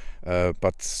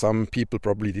 But some people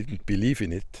probably didn't believe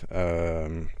in it.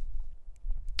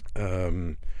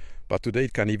 But today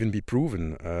it can even be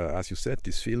proven. As you said,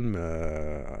 this film,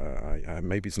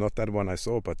 maybe it's not that one I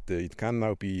saw, but it can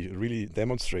now be really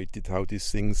demonstrated how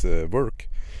these things work,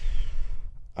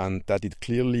 and that it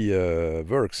clearly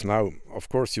works. Now, of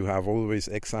course, you have always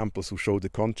examples who show the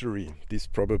contrary. This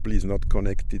probably is not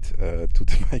connected to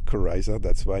the mycorrhiza,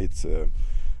 that's why it's a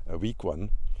weak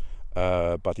one.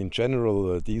 But in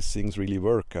general, these things really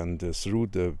work, and through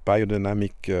the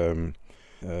biodynamic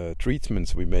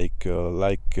treatments we make,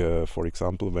 for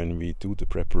example, when we do the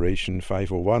preparation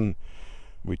 501,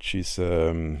 which is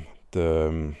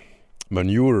the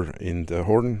manure in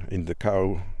the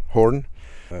cow horn,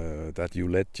 that you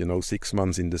let 6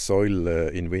 months in the soil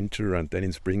in winter, and then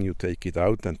in spring you take it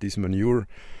out, and this manure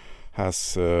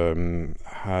has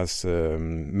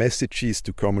messages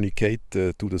to communicate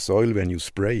to the soil when you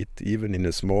spray it, even in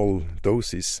a small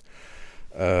doses.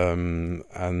 This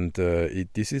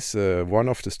is one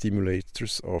of the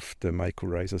stimulators of the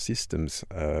mycorrhiza systems.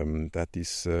 That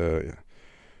is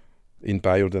in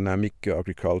biodynamic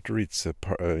agriculture, it's an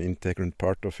integral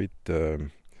part of it.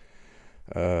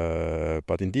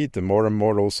 But indeed, the more and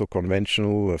more also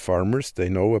conventional farmers, they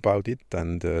know about it,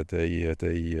 and they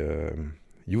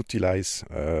utilize.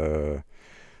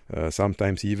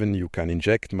 Sometimes even you can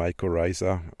inject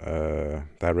mycorrhiza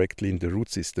directly in the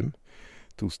root system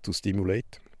to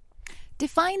stimulate.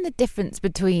 Define the difference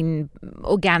between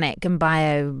organic and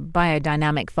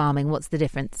biodynamic farming. What's the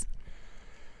difference?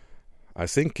 I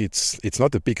think it's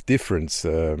not a big difference.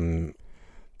 The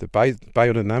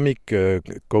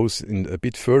biodynamic goes in a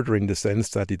bit further in the sense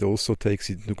that it also takes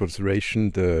into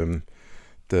consideration the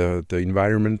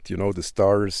environment, the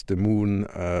stars, the moon,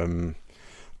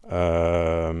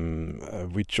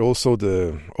 which also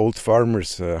the old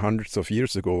farmers hundreds of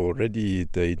years ago already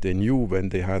they knew when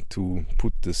they had to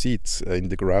put the seeds in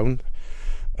the ground,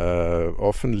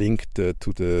 often linked to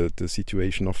the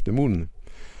situation of the moon.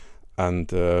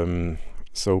 And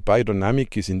so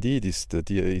biodynamic is indeed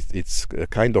it's a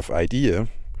kind of idea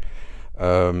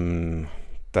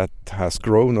that has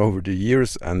grown over the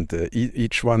years, and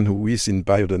each one who is in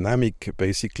biodynamic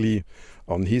basically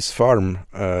on his farm,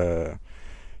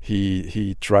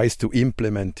 he tries to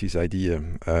implement his idea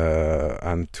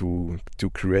and to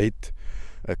create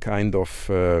a kind of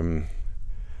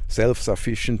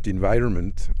self-sufficient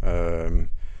environment.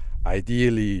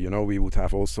 Ideally, we would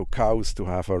have also cows to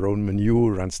have our own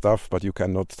manure and stuff, but you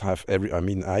cannot have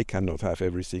I cannot have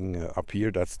everything up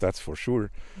here. That's for sure.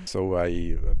 So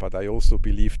but I also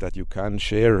believe that you can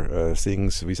share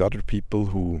things with other people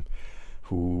who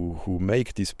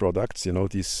make these products,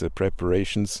 these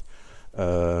preparations.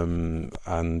 That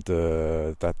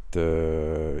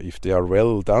if they are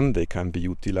well done, they can be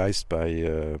utilized by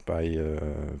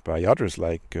others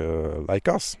like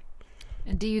us.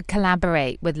 And do you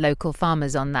collaborate with local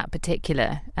farmers on that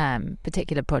particular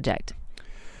project?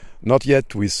 Not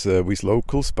yet with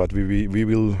locals, but we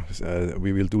will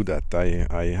do that.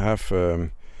 I have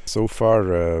so far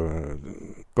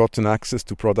gotten access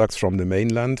to products from the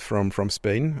mainland, from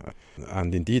Spain,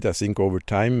 and indeed I think over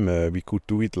time we could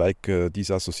do it like these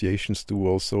associations do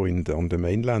also on the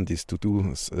mainland, is to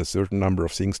do a certain number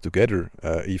of things together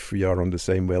if we are on the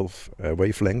same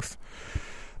wavelength.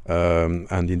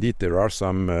 And indeed there are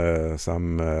some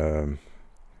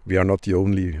we are not the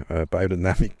only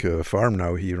biodynamic farm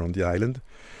now here on the island.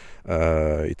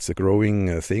 It's a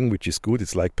growing thing, which is good.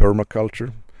 It's like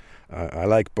permaculture. I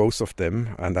like both of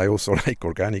them, and I also like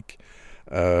organic.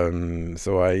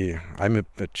 So I'm a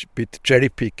bit cherry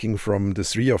picking from the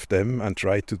three of them and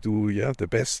try to do the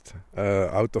best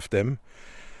out of them,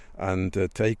 and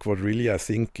take what really I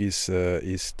think is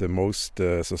the most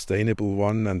sustainable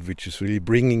one, and which is really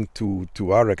bringing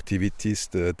to our activities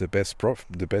the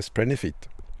best benefit.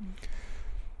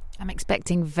 I'm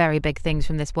expecting very big things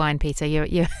from this wine, Peter. You're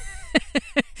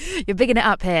you're bigging it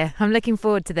up here. I'm looking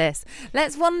forward to this.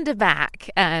 Let's wander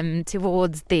back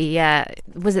towards the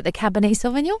was it the Cabernet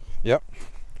Sauvignon? Yeah.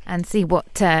 And see what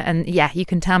you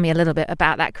can tell me a little bit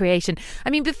about that creation.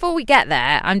 I mean, before we get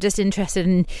there, I'm just interested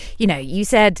in, you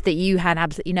said that you had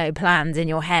absolutely no plans in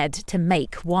your head to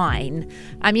make wine.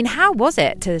 I mean, how was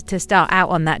it to start out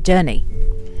on that journey?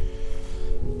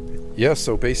 Yeah,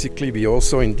 so basically we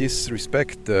also in this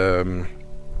respect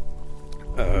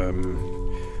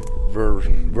were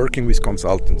working with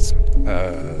consultants.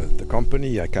 The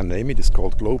company, I can name it, is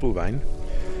called Global Wine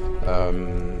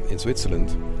in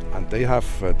Switzerland, and they have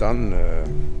done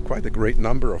quite a great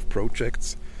number of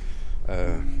projects,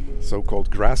 so-called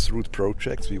grassroots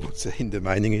projects, we would say in the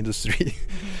mining industry,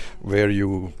 where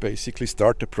you basically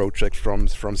start a project from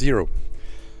zero.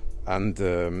 And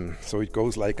so it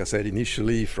goes, like I said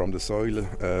initially, from the soil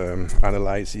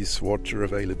analysis, water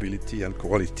availability and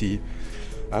quality,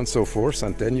 and so forth.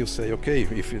 And then you say, okay,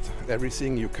 if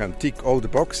everything you can tick all the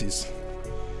boxes,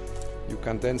 you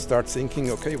can then start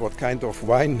thinking, okay, what kind of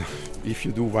wine, if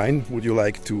you do wine, would you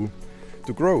like to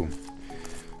grow?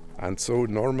 And so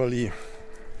normally,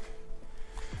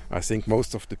 I think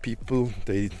most of the people,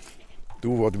 they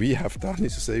do what we have done,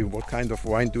 is to say, what kind of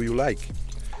wine do you like?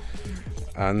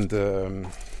 And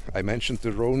I mentioned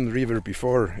the Rhone River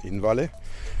before in Valais,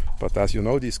 but as you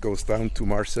know, this goes down to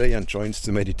Marseille and joins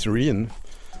the Mediterranean.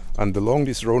 And along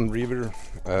this Rhone River,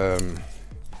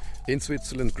 in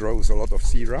Switzerland grows a lot of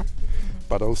Syrah,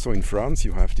 but also in France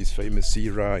you have this famous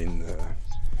Syrah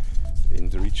in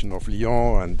the region of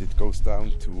Lyon, and it goes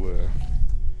down to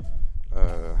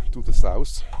the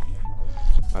south.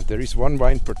 And there is one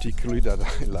wine particularly that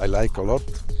I like a lot,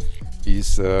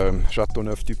 is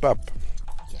Châteauneuf-du-Pape.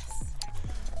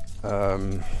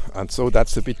 And so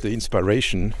that's a bit the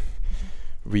inspiration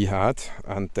we had,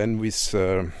 and then with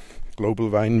Global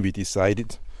Wine we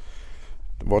decided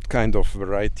what kind of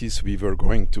varieties we were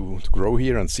going to grow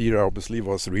here, and Syrah obviously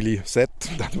was really set,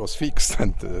 that was fixed,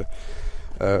 and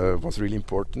was really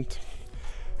important.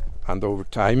 And over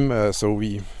time, so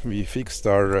we fixed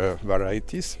our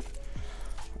varieties,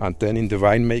 and then in the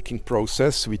winemaking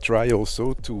process we try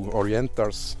also to orient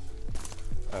us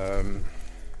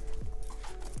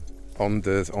on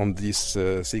these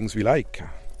things we like,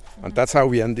 and that's how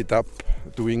we ended up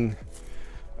doing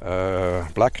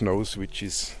BlackNose, which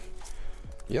is,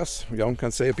 yes, one can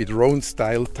say a bit Rhone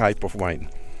style type of wine.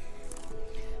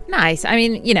 Nice. I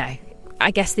mean,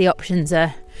 I guess the options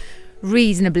are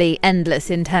reasonably endless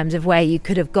in terms of where you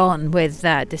could have gone with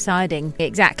deciding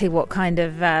exactly what kind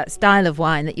of style of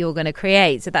wine that you're going to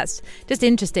create. So that's just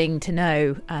interesting to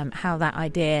know how that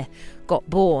idea got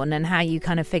born and how you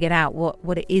kind of figured out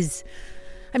what it is.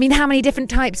 I mean, how many different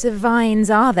types of vines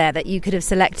are there that you could have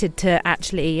selected to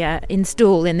actually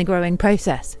install in the growing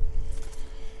process?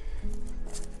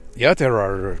 Yeah, there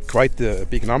are quite a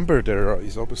big number. There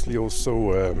is obviously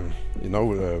also,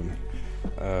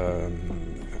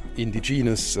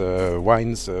 indigenous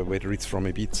wines, whether it's from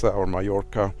Ibiza or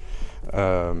Mallorca,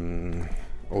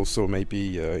 also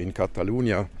maybe in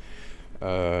Catalonia,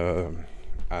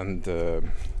 and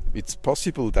it's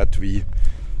possible that we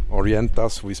orient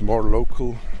us with more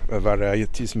local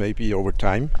varieties maybe over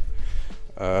time.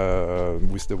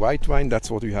 With the white wine, that's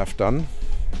what we have done.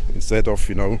 Instead of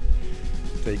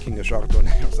taking a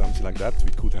Chardonnay or something like that,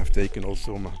 we could have taken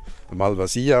also a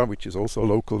Malvasia, which is also a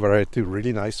local variety,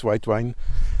 really nice white wine.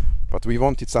 But we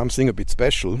wanted something a bit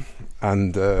special,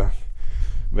 and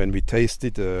when we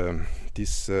tasted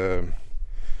this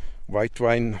white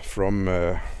wine from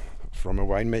a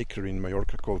winemaker in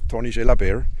Mallorca called Tony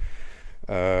Gelabert,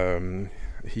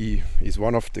 he is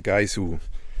one of the guys who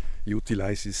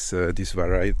utilizes this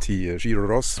variety Giro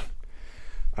Ross,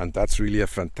 and that's really a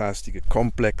fantastic,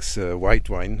 complex white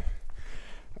wine,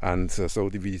 and so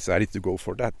we decided to go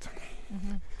for that.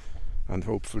 Mm-hmm. And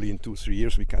hopefully in 2-3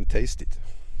 years we can taste it.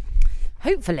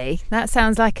 Hopefully. That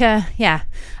sounds like an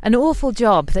awful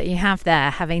job that you have there,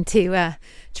 having to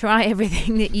try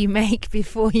everything that you make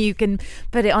before you can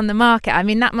put it on the market. I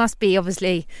mean, that must be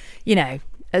obviously,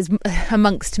 as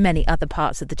amongst many other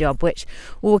parts of the job, which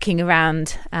walking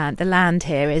around the land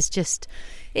here is just,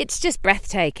 it's just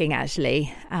breathtaking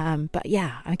actually. But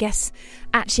yeah, I guess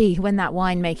actually when that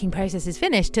winemaking process is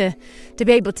finished, to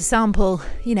be able to sample,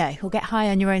 or get high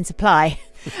on your own supply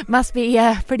Must be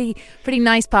a pretty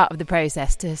nice part of the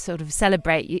process to sort of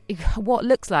celebrate what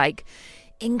looks like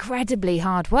incredibly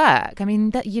hard work. I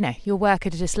mean, that, you know, your worker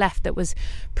just left that was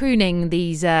pruning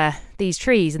these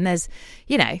trees, and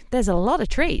there's a lot of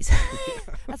trees.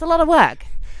 That's a lot of work.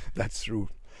 That's true.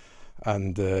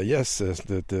 And yes,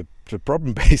 the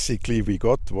problem basically we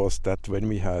got was that when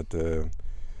we had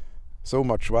so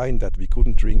much wine that we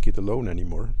couldn't drink it alone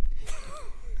anymore.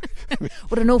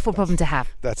 What an awful problem to have.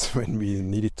 That's when we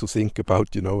needed to think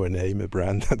about, a name, a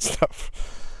brand and stuff.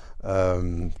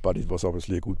 But it was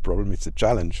obviously a good problem. It's a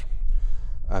challenge.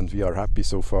 And we are happy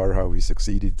so far how we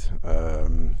succeeded.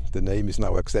 The name is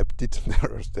now accepted.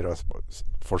 There are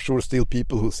for sure still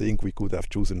people who think we could have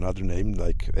chosen another name,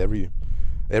 like every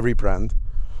brand.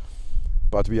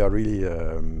 But we are really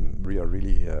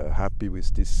happy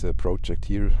with this project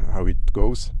here, how it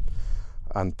goes.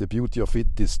 And the beauty of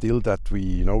it is still that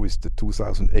we, with the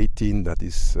 2018 that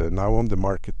is now on the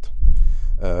market,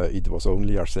 it was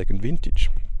only our second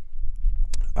vintage.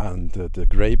 And the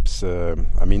grapes,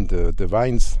 the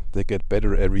vines, they get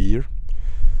better every year.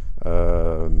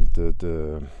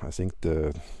 I think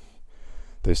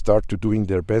they start to doing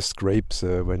their best grapes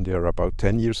when they are about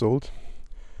 10 years old.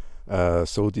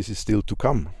 So this is still to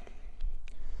come.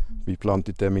 We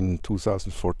planted them in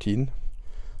 2014.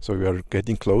 So we are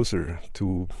getting closer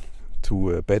to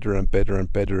better and better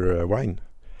and better wine.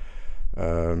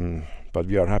 But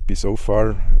we are happy so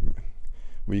far.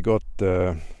 We got,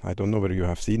 I don't know whether you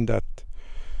have seen that,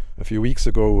 a few weeks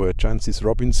ago, Chances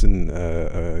Robinson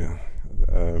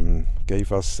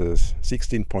gave us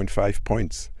 16.5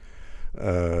 points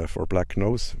for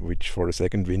BlackNose, which for a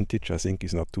second vintage I think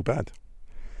is not too bad.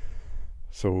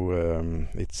 So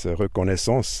it's a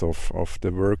reconnaissance of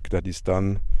the work that is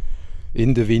done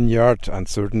in the vineyard, and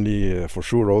certainly for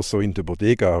sure also in the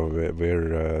bodega,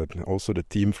 where also the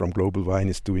team from Global Wine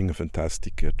is doing a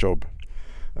fantastic job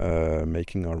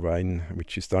making our wine,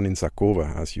 which is done in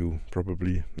Sakova, as you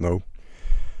probably know.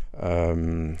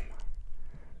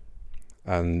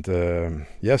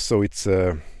 Yes, so it's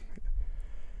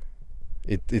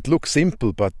it looks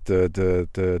simple, but the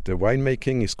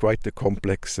winemaking is quite a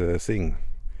complex thing,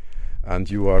 and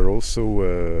you are also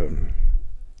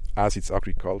as it's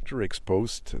agriculture,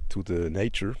 exposed to the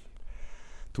nature,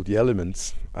 to the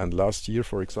elements. And last year,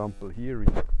 for example, here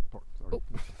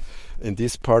in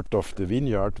this part of the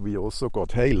vineyard, we also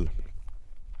got hail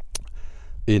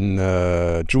in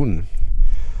June.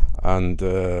 And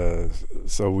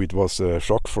so it was a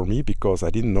shock for me, because I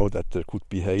didn't know that there could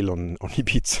be hail on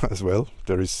Ibiza as well.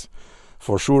 There is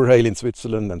for sure hail in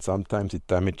Switzerland, and sometimes it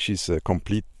damages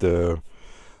complete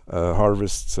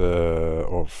harvests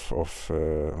of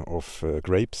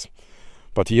grapes.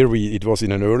 But here it was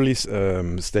in an early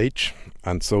stage,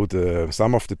 and so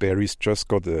some of the berries just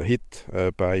got hit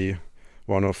by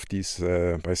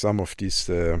some of these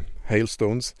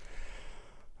hailstones,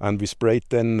 and we sprayed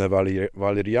then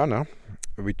valeriana,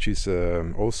 which is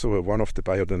also one of the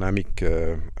biodynamic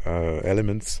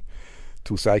elements,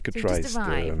 to cicatrize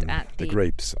the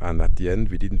grapes, and at the end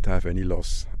we didn't have any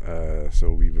loss,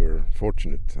 so we were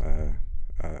fortunate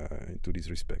into this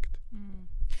respect.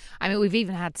 I mean, we've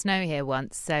even had snow here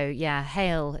once, so yeah,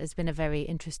 hail has been a very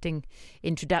interesting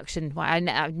introduction.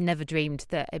 I've never dreamed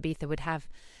that Ibiza would have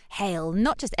hail,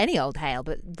 not just any old hail,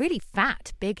 but really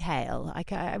fat, big hail.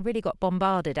 I really got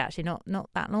bombarded, actually, not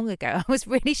that long ago. I was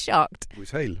really shocked.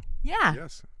 With hail? Yeah.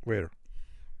 Yes. Where?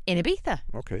 In Ibiza.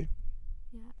 Okay.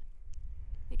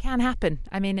 It can happen.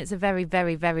 I mean, it's a very,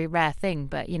 very, very rare thing,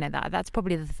 but that's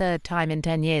probably the third time in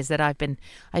 10 years that I've been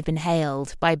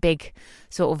hailed by big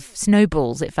sort of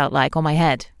snowballs, it felt like, on my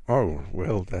head. Oh,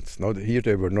 well, that's not here.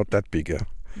 They were not that big. It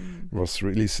was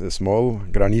really small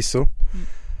granizo,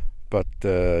 but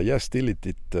still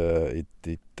it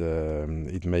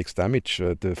makes damage.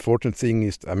 The fortunate thing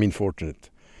is,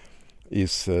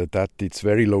 that it's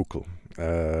very local.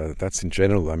 That's in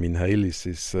general. I mean, hail is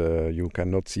you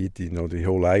cannot see it, the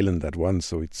whole island at once.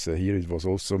 So it's here. It was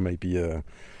also maybe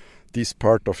this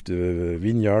part of the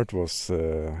vineyard was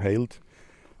hailed.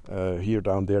 Here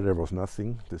down there was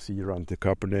nothing. The sea around the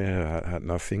Cabernet had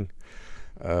nothing.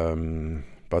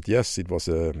 But yes, it was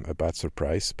a bad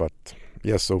surprise. But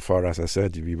yes, so far, as I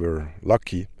said, we were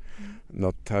lucky,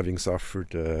 not having suffered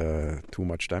too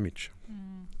much damage.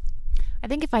 I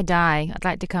think if I die, I'd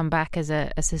like to come back as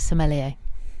a sommelier.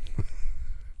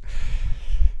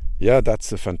 Yeah,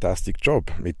 that's a fantastic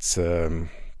job. It's a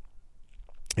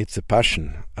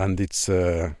passion, and it's.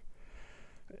 I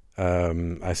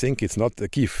think it's not a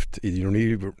gift. You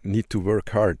need to work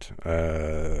hard.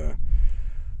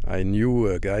 I knew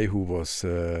a guy who was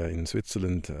in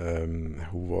Switzerland,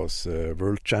 who was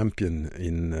world champion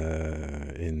in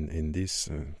this,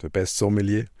 the best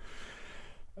sommelier,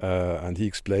 and he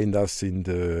explained us in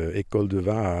the École de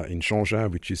Vin in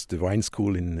Changin, which is the wine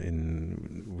school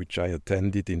in which I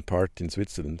attended in part in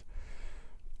Switzerland.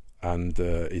 And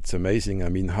it's amazing. I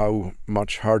mean, how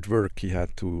much hard work he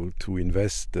had to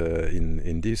invest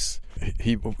in this.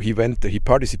 He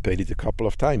participated a couple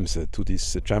of times to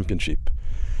this championship,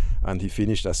 and he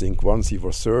finished. I think once he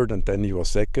was third, and then he was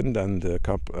second, and a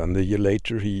year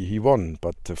later he won.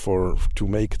 But to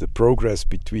make the progress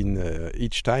between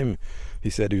each time, he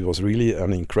said it was really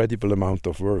an incredible amount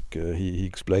of work. He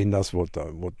explained us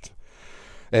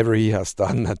whatever he has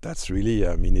done. That's really.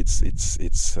 I mean, it's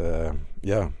a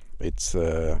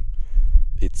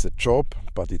job,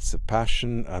 but it's a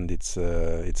passion, and it's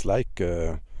like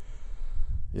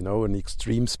an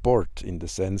extreme sport in the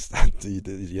sense that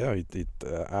it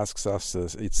asks us.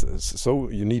 So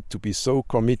you need to be so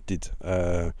committed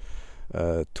to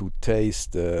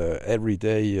taste every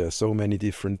day so many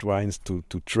different wines, to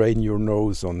train your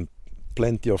nose on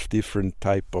plenty of different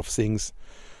type of things,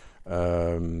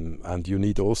 and you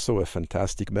need also a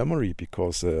fantastic memory,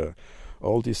 because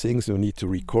all these things you need to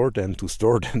record them, to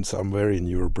store them somewhere in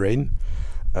your brain,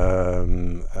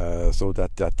 so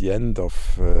that at the end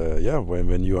of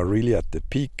when you are really at the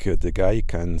peak, the guy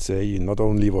can say not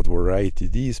only what variety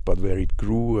it is, but where it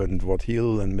grew and what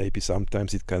hill, and maybe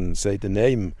sometimes it can say the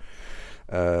name.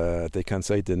 They can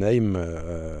say the name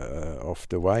of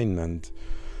the wine, and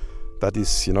that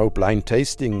is blind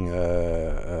tasting,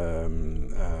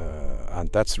 and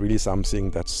that's really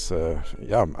something that's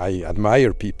I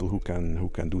admire people who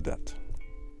can do that.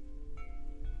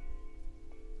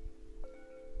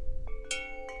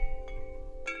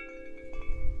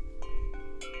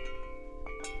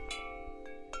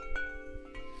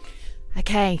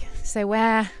 Okay, so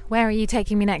where are you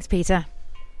taking me next, Peter?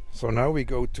 So now we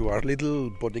go to our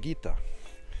little bodeguita.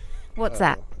 What's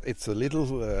that? It's a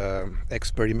little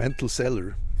experimental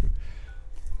cellar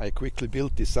I quickly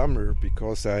built this summer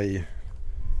because I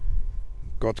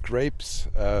got grapes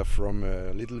from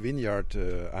a little vineyard,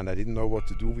 and I didn't know what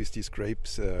to do with these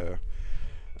grapes,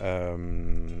 so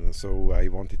I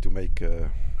wanted to make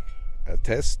a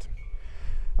test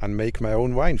and make my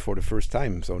own wine for the first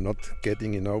time. So not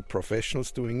getting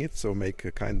professionals doing it, so make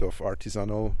a kind of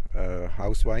artisanal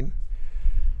house wine,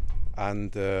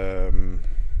 and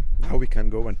now we can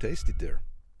go and taste it there.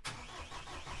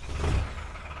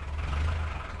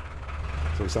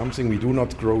 So something we do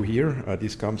not grow here.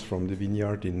 This comes from the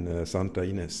vineyard in Santa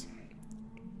Ines.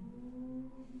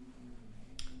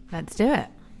 Let's do it.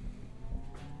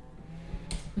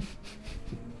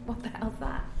 What the hell's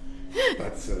that?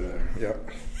 That's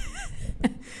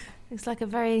Looks like a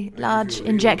very large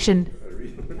injection.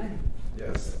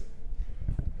 Yes.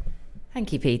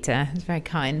 Thank you, Peter. It's very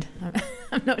kind.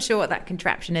 I'm not sure what that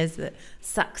contraption is that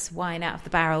sucks wine out of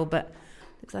the barrel, but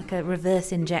looks like a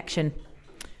reverse injection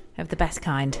of the best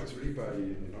kind. It's really by,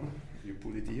 you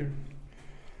put it here,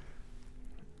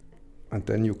 and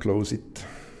then you close it,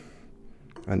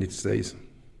 and it stays.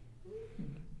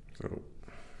 So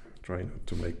try not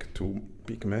to make too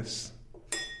big mess.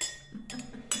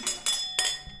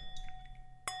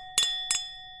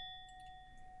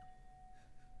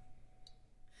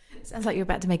 Sounds like you're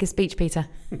about to make a speech, Peter.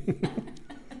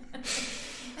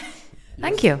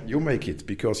 Thank you. You make it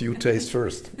because you taste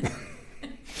first.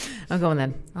 Oh, go on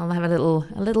then. I'll have a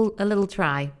little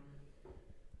try.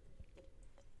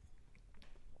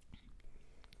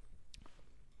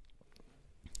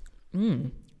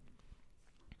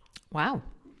 Wow.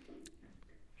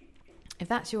 If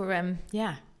that's your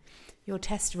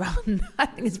test run, I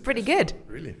think it's pretty good.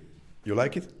 Really? You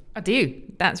like it? I do.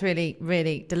 That's really,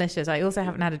 really delicious. I also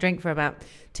haven't had a drink for about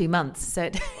 2 months, so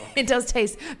it does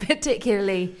taste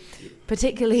particularly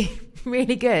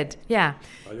really good. Yeah.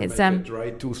 It's a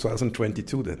dry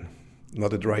 2022 then,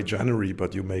 not a dry January,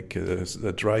 but you make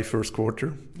a dry first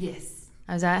quarter. Yes.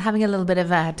 I was having a little bit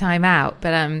of a time out,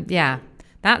 but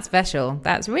that's special.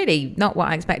 That's really not what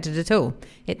I expected at all.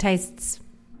 It tastes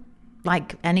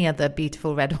like any other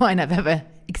beautiful red wine I've ever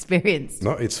experienced.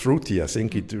 No, it's fruity. I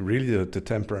think it really, the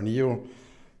Tempranillo.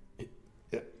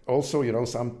 Also,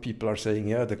 some people are saying,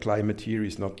 the climate here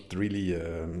is not really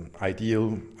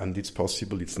ideal, and it's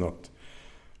possible it's not.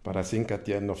 But I think at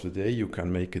the end of the day, you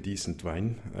can make a decent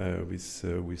wine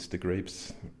with the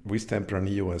grapes, with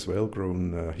Tempranillo as well,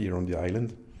 grown here on the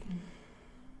island.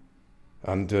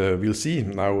 And we'll see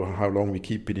now how long we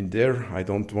keep it in there. I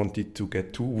don't want it to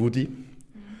get too woody.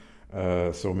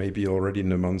 So maybe already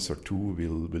in a month or two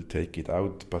we'll take it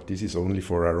out. But this is only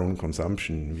for our own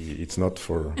consumption. It's not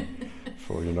for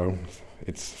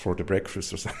it's for the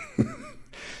breakfast or something.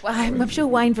 Well, I'm sure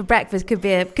wine for breakfast could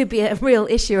be a real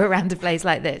issue around a place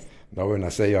like this. Now, when I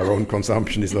say our own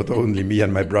consumption, is not only me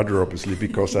and my brother, obviously,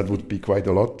 because that would be quite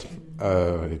a lot.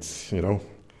 It's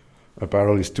a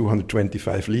barrel is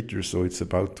 225 liters, so it's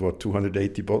about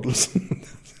 280 bottles.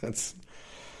 That's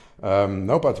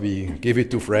no, but we give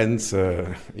it to friends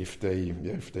if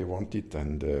they want it,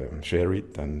 and share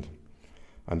it, and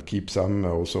keep some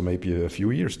also maybe a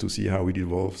few years to see how it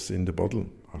evolves in the bottle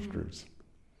afterwards.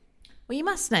 Well, you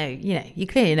must know, you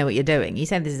clearly know what you're doing. You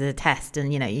said this is a test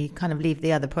and, you kind of leave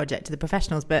the other project to the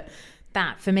professionals. But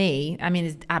that, for me,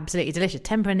 is absolutely delicious.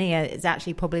 Tempranillo is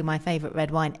actually probably my favourite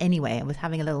red wine anyway. I was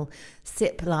having a little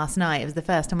sip last night. It was the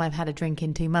first time I've had a drink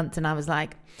in 2 months. And I was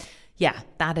like, yeah,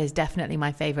 that is definitely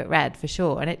my favourite red for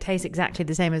sure. And it tastes exactly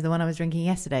the same as the one I was drinking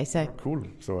yesterday. So cool.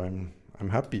 So I'm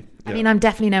happy. Yeah. I'm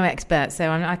definitely no expert, so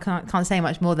I can't say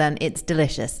much more than it's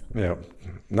delicious. Yeah.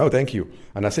 No, thank you.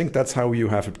 And I think that's how you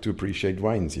have to appreciate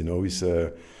wines, is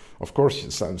of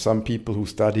course some people who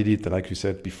studied it, like you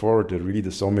said before, the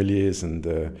sommeliers and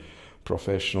the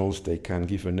professionals, they can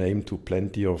give a name to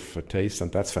plenty of tastes,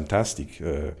 and that's fantastic.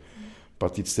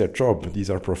 But it's their job. These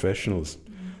are professionals.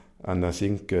 And I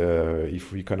think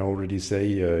if we can already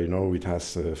say, it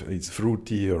has it's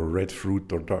fruity or red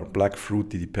fruit or black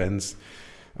fruit, it depends.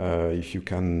 If you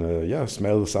can,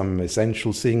 smell some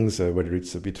essential things, whether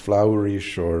it's a bit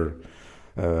flowerish or,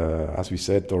 as we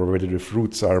said, or whether the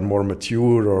fruits are more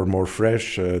mature or more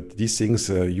fresh. These things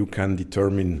you can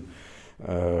determine,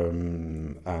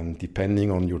 and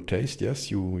depending on your taste,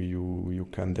 yes, you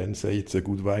can then say it's a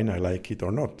good wine, I like it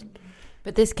or not.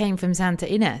 But this came from Santa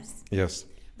Ynez. Yes.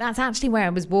 That's actually where I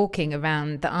was walking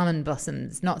around the almond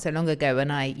blossoms not so long ago,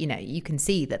 and you can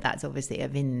see that that's obviously a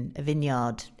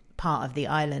vineyard part of the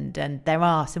island, and there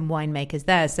are some winemakers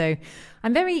there. So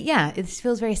I'm it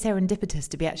feels very serendipitous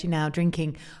to be actually now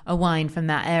drinking a wine from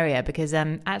that area, because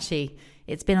actually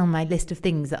it's been on my list of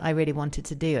things that I really wanted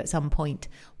to do at some point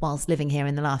whilst living here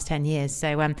in the last 10 years.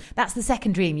 So that's the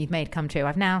second dream you've made come true.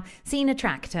 I've now seen a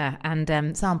tractor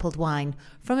and sampled wine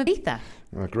from Ibiza.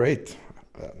 Great.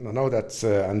 No, that's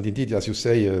and indeed, as you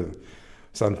say,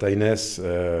 Santa Ynez,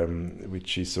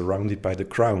 which is surrounded by the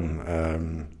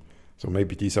crown. So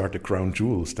maybe these are the crown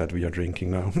jewels that we are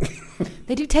drinking now.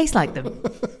 They do taste like them.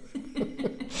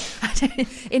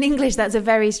 In English, that's a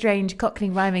very strange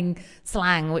Cockney rhyming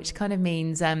slang, which kind of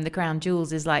means the crown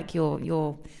jewels is like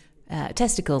your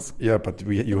testicles. Yeah, but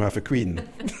you have a queen,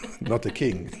 not a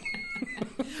king.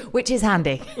 Which is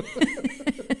handy.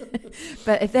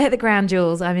 But if they're the crown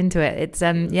jewels, I'm into it. It's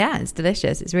it's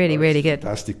delicious. It's really, really good.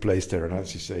 Fantastic place there, and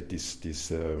as you say,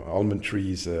 these almond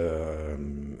trees.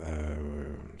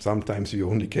 Sometimes we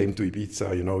only came to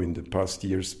Ibiza, in the past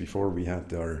years before we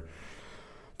had our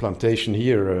plantation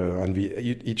here, and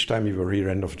each time we were here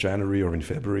end of January or in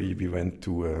February, we went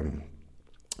to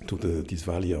this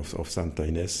valley of Santa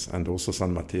Ynez, and also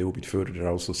San Mateo a bit further. There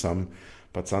are also some,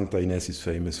 but Santa Ynez is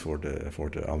famous for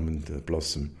the almond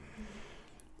blossom.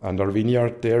 And our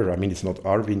vineyard there, it's not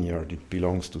our vineyard, it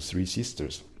belongs to Three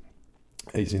Sisters.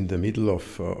 It's in the middle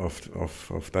of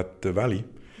that valley,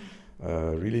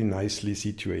 really nicely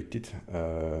situated.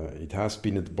 It has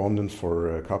been abandoned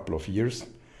for a couple of years.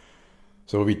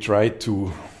 So we tried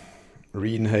to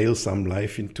re-inhale some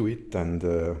life into it and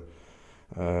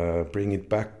bring it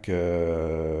back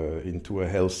into a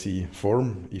healthy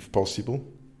form, if possible.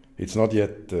 It's not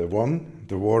yet won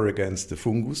the war against the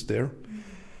fungus there.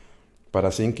 But I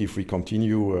think if we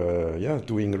continue,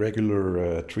 doing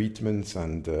regular treatments,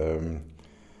 and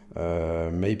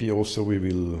maybe also we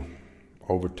will,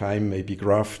 over time, maybe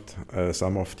graft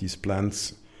some of these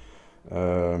plants,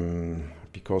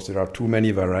 because there are too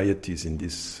many varieties in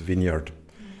this vineyard.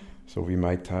 So we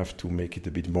might have to make it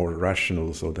a bit more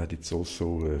rational, so that it's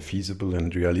also feasible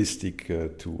and realistic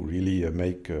to really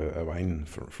make a wine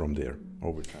from there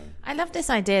over time. I love this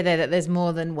idea, though, that there's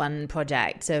more than one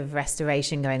project of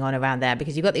restoration going on around there,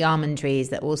 because you've got the almond trees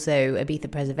that also Ibiza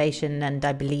Preservation, and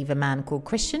I believe a man called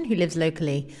Christian who lives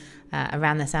locally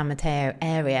around the San Mateo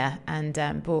area,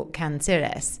 and bought Can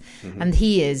Ceres. Mm-hmm. And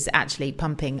he is actually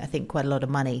pumping, I think, quite a lot of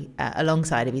money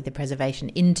alongside Ibiza Preservation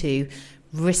into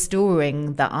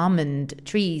restoring the almond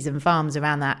trees and farms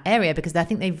around that area, because I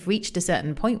think they've reached a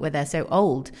certain point where they're so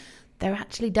old, they're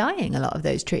actually dying, a lot of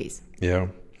those trees. Yeah.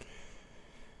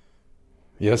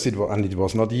 Yes, it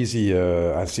was not easy.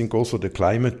 I think also the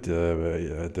climate,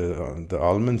 the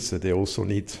almonds, they also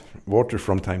need water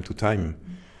from time to time.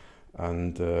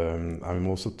 And I'm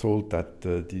also told that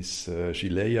this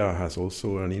Gilea has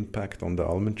also an impact on the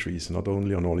almond trees, not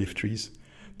only on olive trees.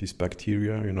 This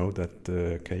bacteria,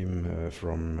 that came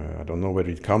from, I don't know where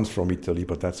it comes from, Italy,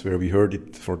 but that's where we heard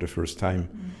it for the first time.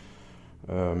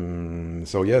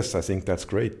 So yes, I think that's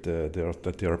great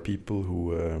that there are people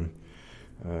who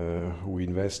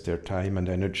invest their time and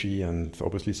energy and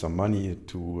obviously some money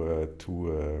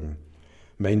to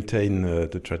maintain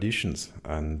the traditions.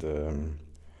 And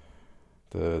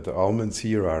the almonds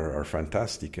here are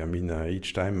fantastic. I mean,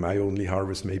 each time I only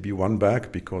harvest maybe one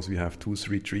bag because we have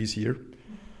 2-3 trees here.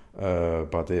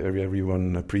 But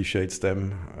everyone appreciates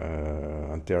them,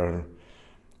 and they are.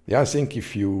 I think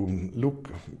if you look,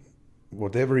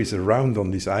 whatever is around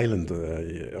on this island,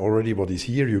 already what is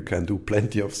here, you can do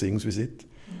plenty of things with it.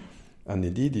 And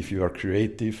indeed, if you are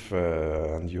creative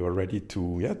and you are ready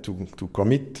to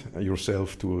commit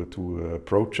yourself to a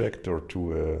project or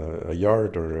to a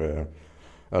yard or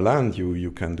a land,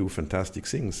 you can do fantastic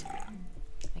things.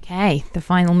 Okay, the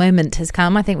final moment has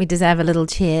come. I think we deserve a little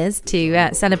cheers to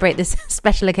celebrate this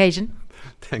special occasion.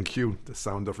 Thank you. The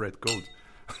sound of red gold.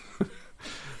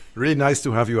 Really nice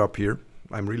to have you up here.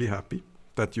 I'm really happy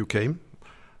that you came,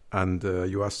 and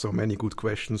you asked so many good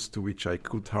questions to which I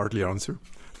could hardly answer.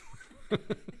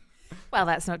 Well,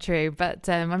 that's not true, but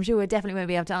I'm sure we definitely won't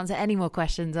be able to answer any more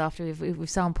questions after we've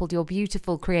sampled your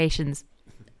beautiful creations.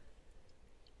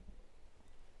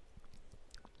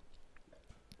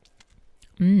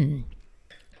 Oh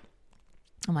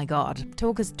my God!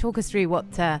 Talk us through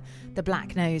what the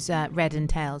BlackNose red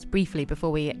entails briefly before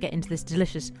we get into this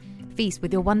delicious feast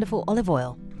with your wonderful olive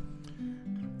oil.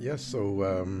 Yes, so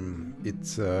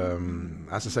it's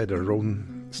as I said, a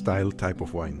Rhone style type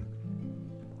of wine.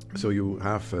 So you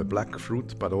have black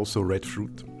fruit, but also red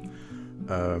fruit,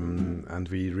 and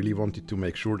we really wanted to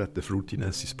make sure that the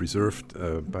fruitiness is preserved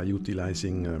by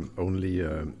utilizing only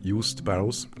used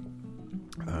barrels.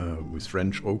 With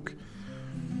French oak,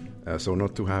 so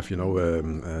not to have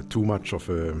too much of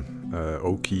a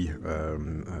oaky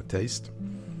taste.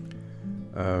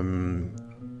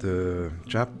 The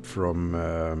chap from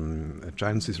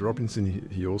Jancis Robinson,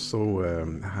 he also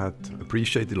had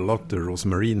appreciated a lot the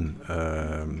rosmarine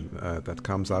that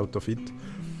comes out of it,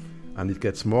 and it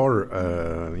gets more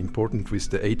important with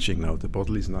the aging now. The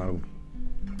bottle is now,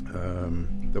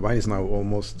 the wine is now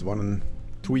almost 1 and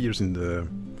 2 years in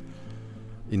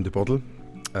the bottle,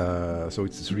 so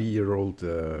it's a 3-year-old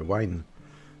wine,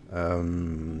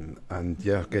 and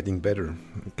getting better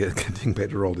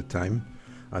all the time.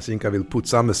 I think I will put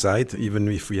some aside, even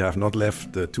if we have not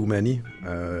left too many.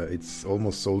 It's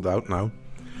almost sold out now,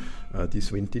 this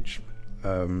vintage,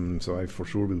 so I for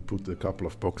sure will put a couple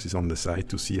of boxes on the side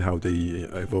to see how they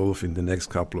evolve in the next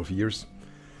couple of years.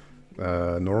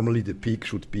 Normally the peak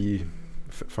should be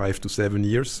 5 to 7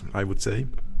 years, I would say,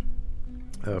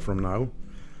 from now.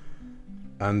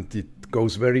 And it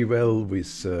goes very well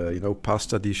with,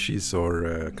 pasta dishes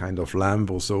or kind of lamb,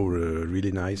 also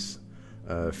really nice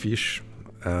fish.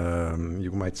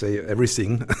 You might say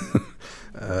everything.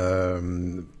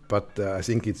 But I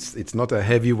think it's not a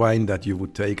heavy wine that you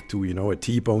would take to, a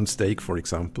T-bone steak, for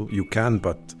example. You can,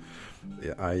 but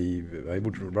I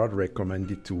would rather recommend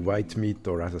it to white meat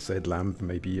or, as I said, lamb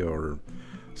maybe, or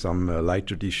some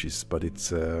lighter dishes. But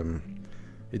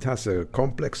it has a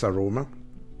complex aroma.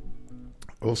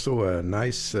 Also a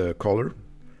nice color.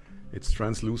 It's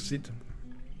translucent,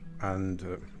 and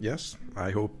yes,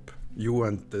 I hope you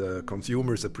and the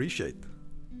consumers appreciate.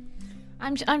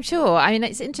 I'm sure. I mean,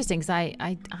 it's interesting because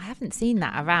I haven't seen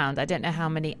that around. I don't know how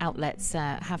many outlets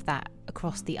have that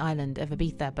across the island of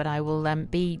Ibiza, but I will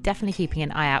be definitely keeping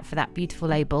an eye out for that beautiful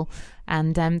label.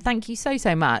 And thank you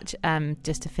so much.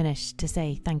 Just to finish, to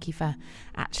say thank you for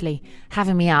actually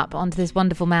having me up onto this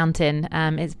wonderful mountain.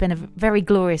 It's been a very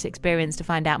glorious experience to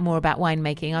find out more about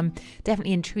winemaking. I'm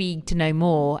definitely intrigued to know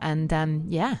more. And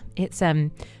it's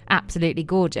absolutely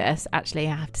gorgeous, actually,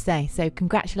 I have to say. So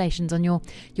congratulations on your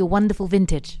wonderful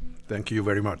vintage. Thank you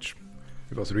very much.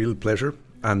 It was a real pleasure,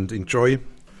 and enjoy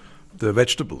the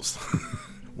vegetables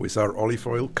with our olive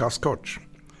oil cascoche,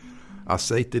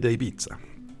 aceite de Ibiza,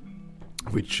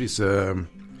 which is a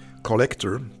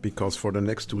collector, because for the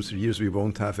next 2-3 years we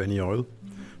won't have any oil,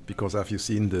 because as you've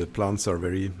seen, the plants are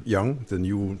very young, the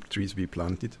new trees we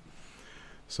planted.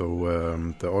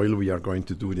 So the oil we are going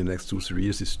to do in the next 2-3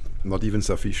 years is not even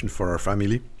sufficient for our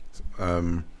family.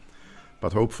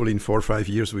 But hopefully in 4 or 5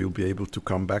 years we'll be able to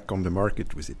come back on the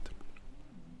market with it.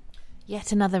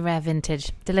 Yet another rare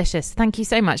vintage. Delicious. Thank you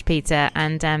so much, Peter.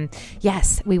 And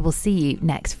yes, we will see you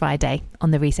next Friday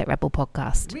on the Reset Rebel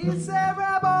podcast. Reset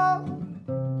Rebel.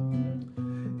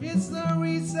 It's the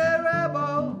Reset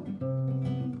Rebel.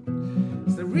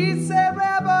 Reset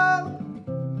Rebel.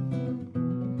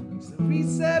 It's the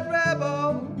Reset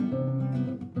Rebel.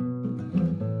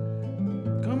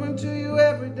 Coming to you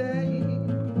every day.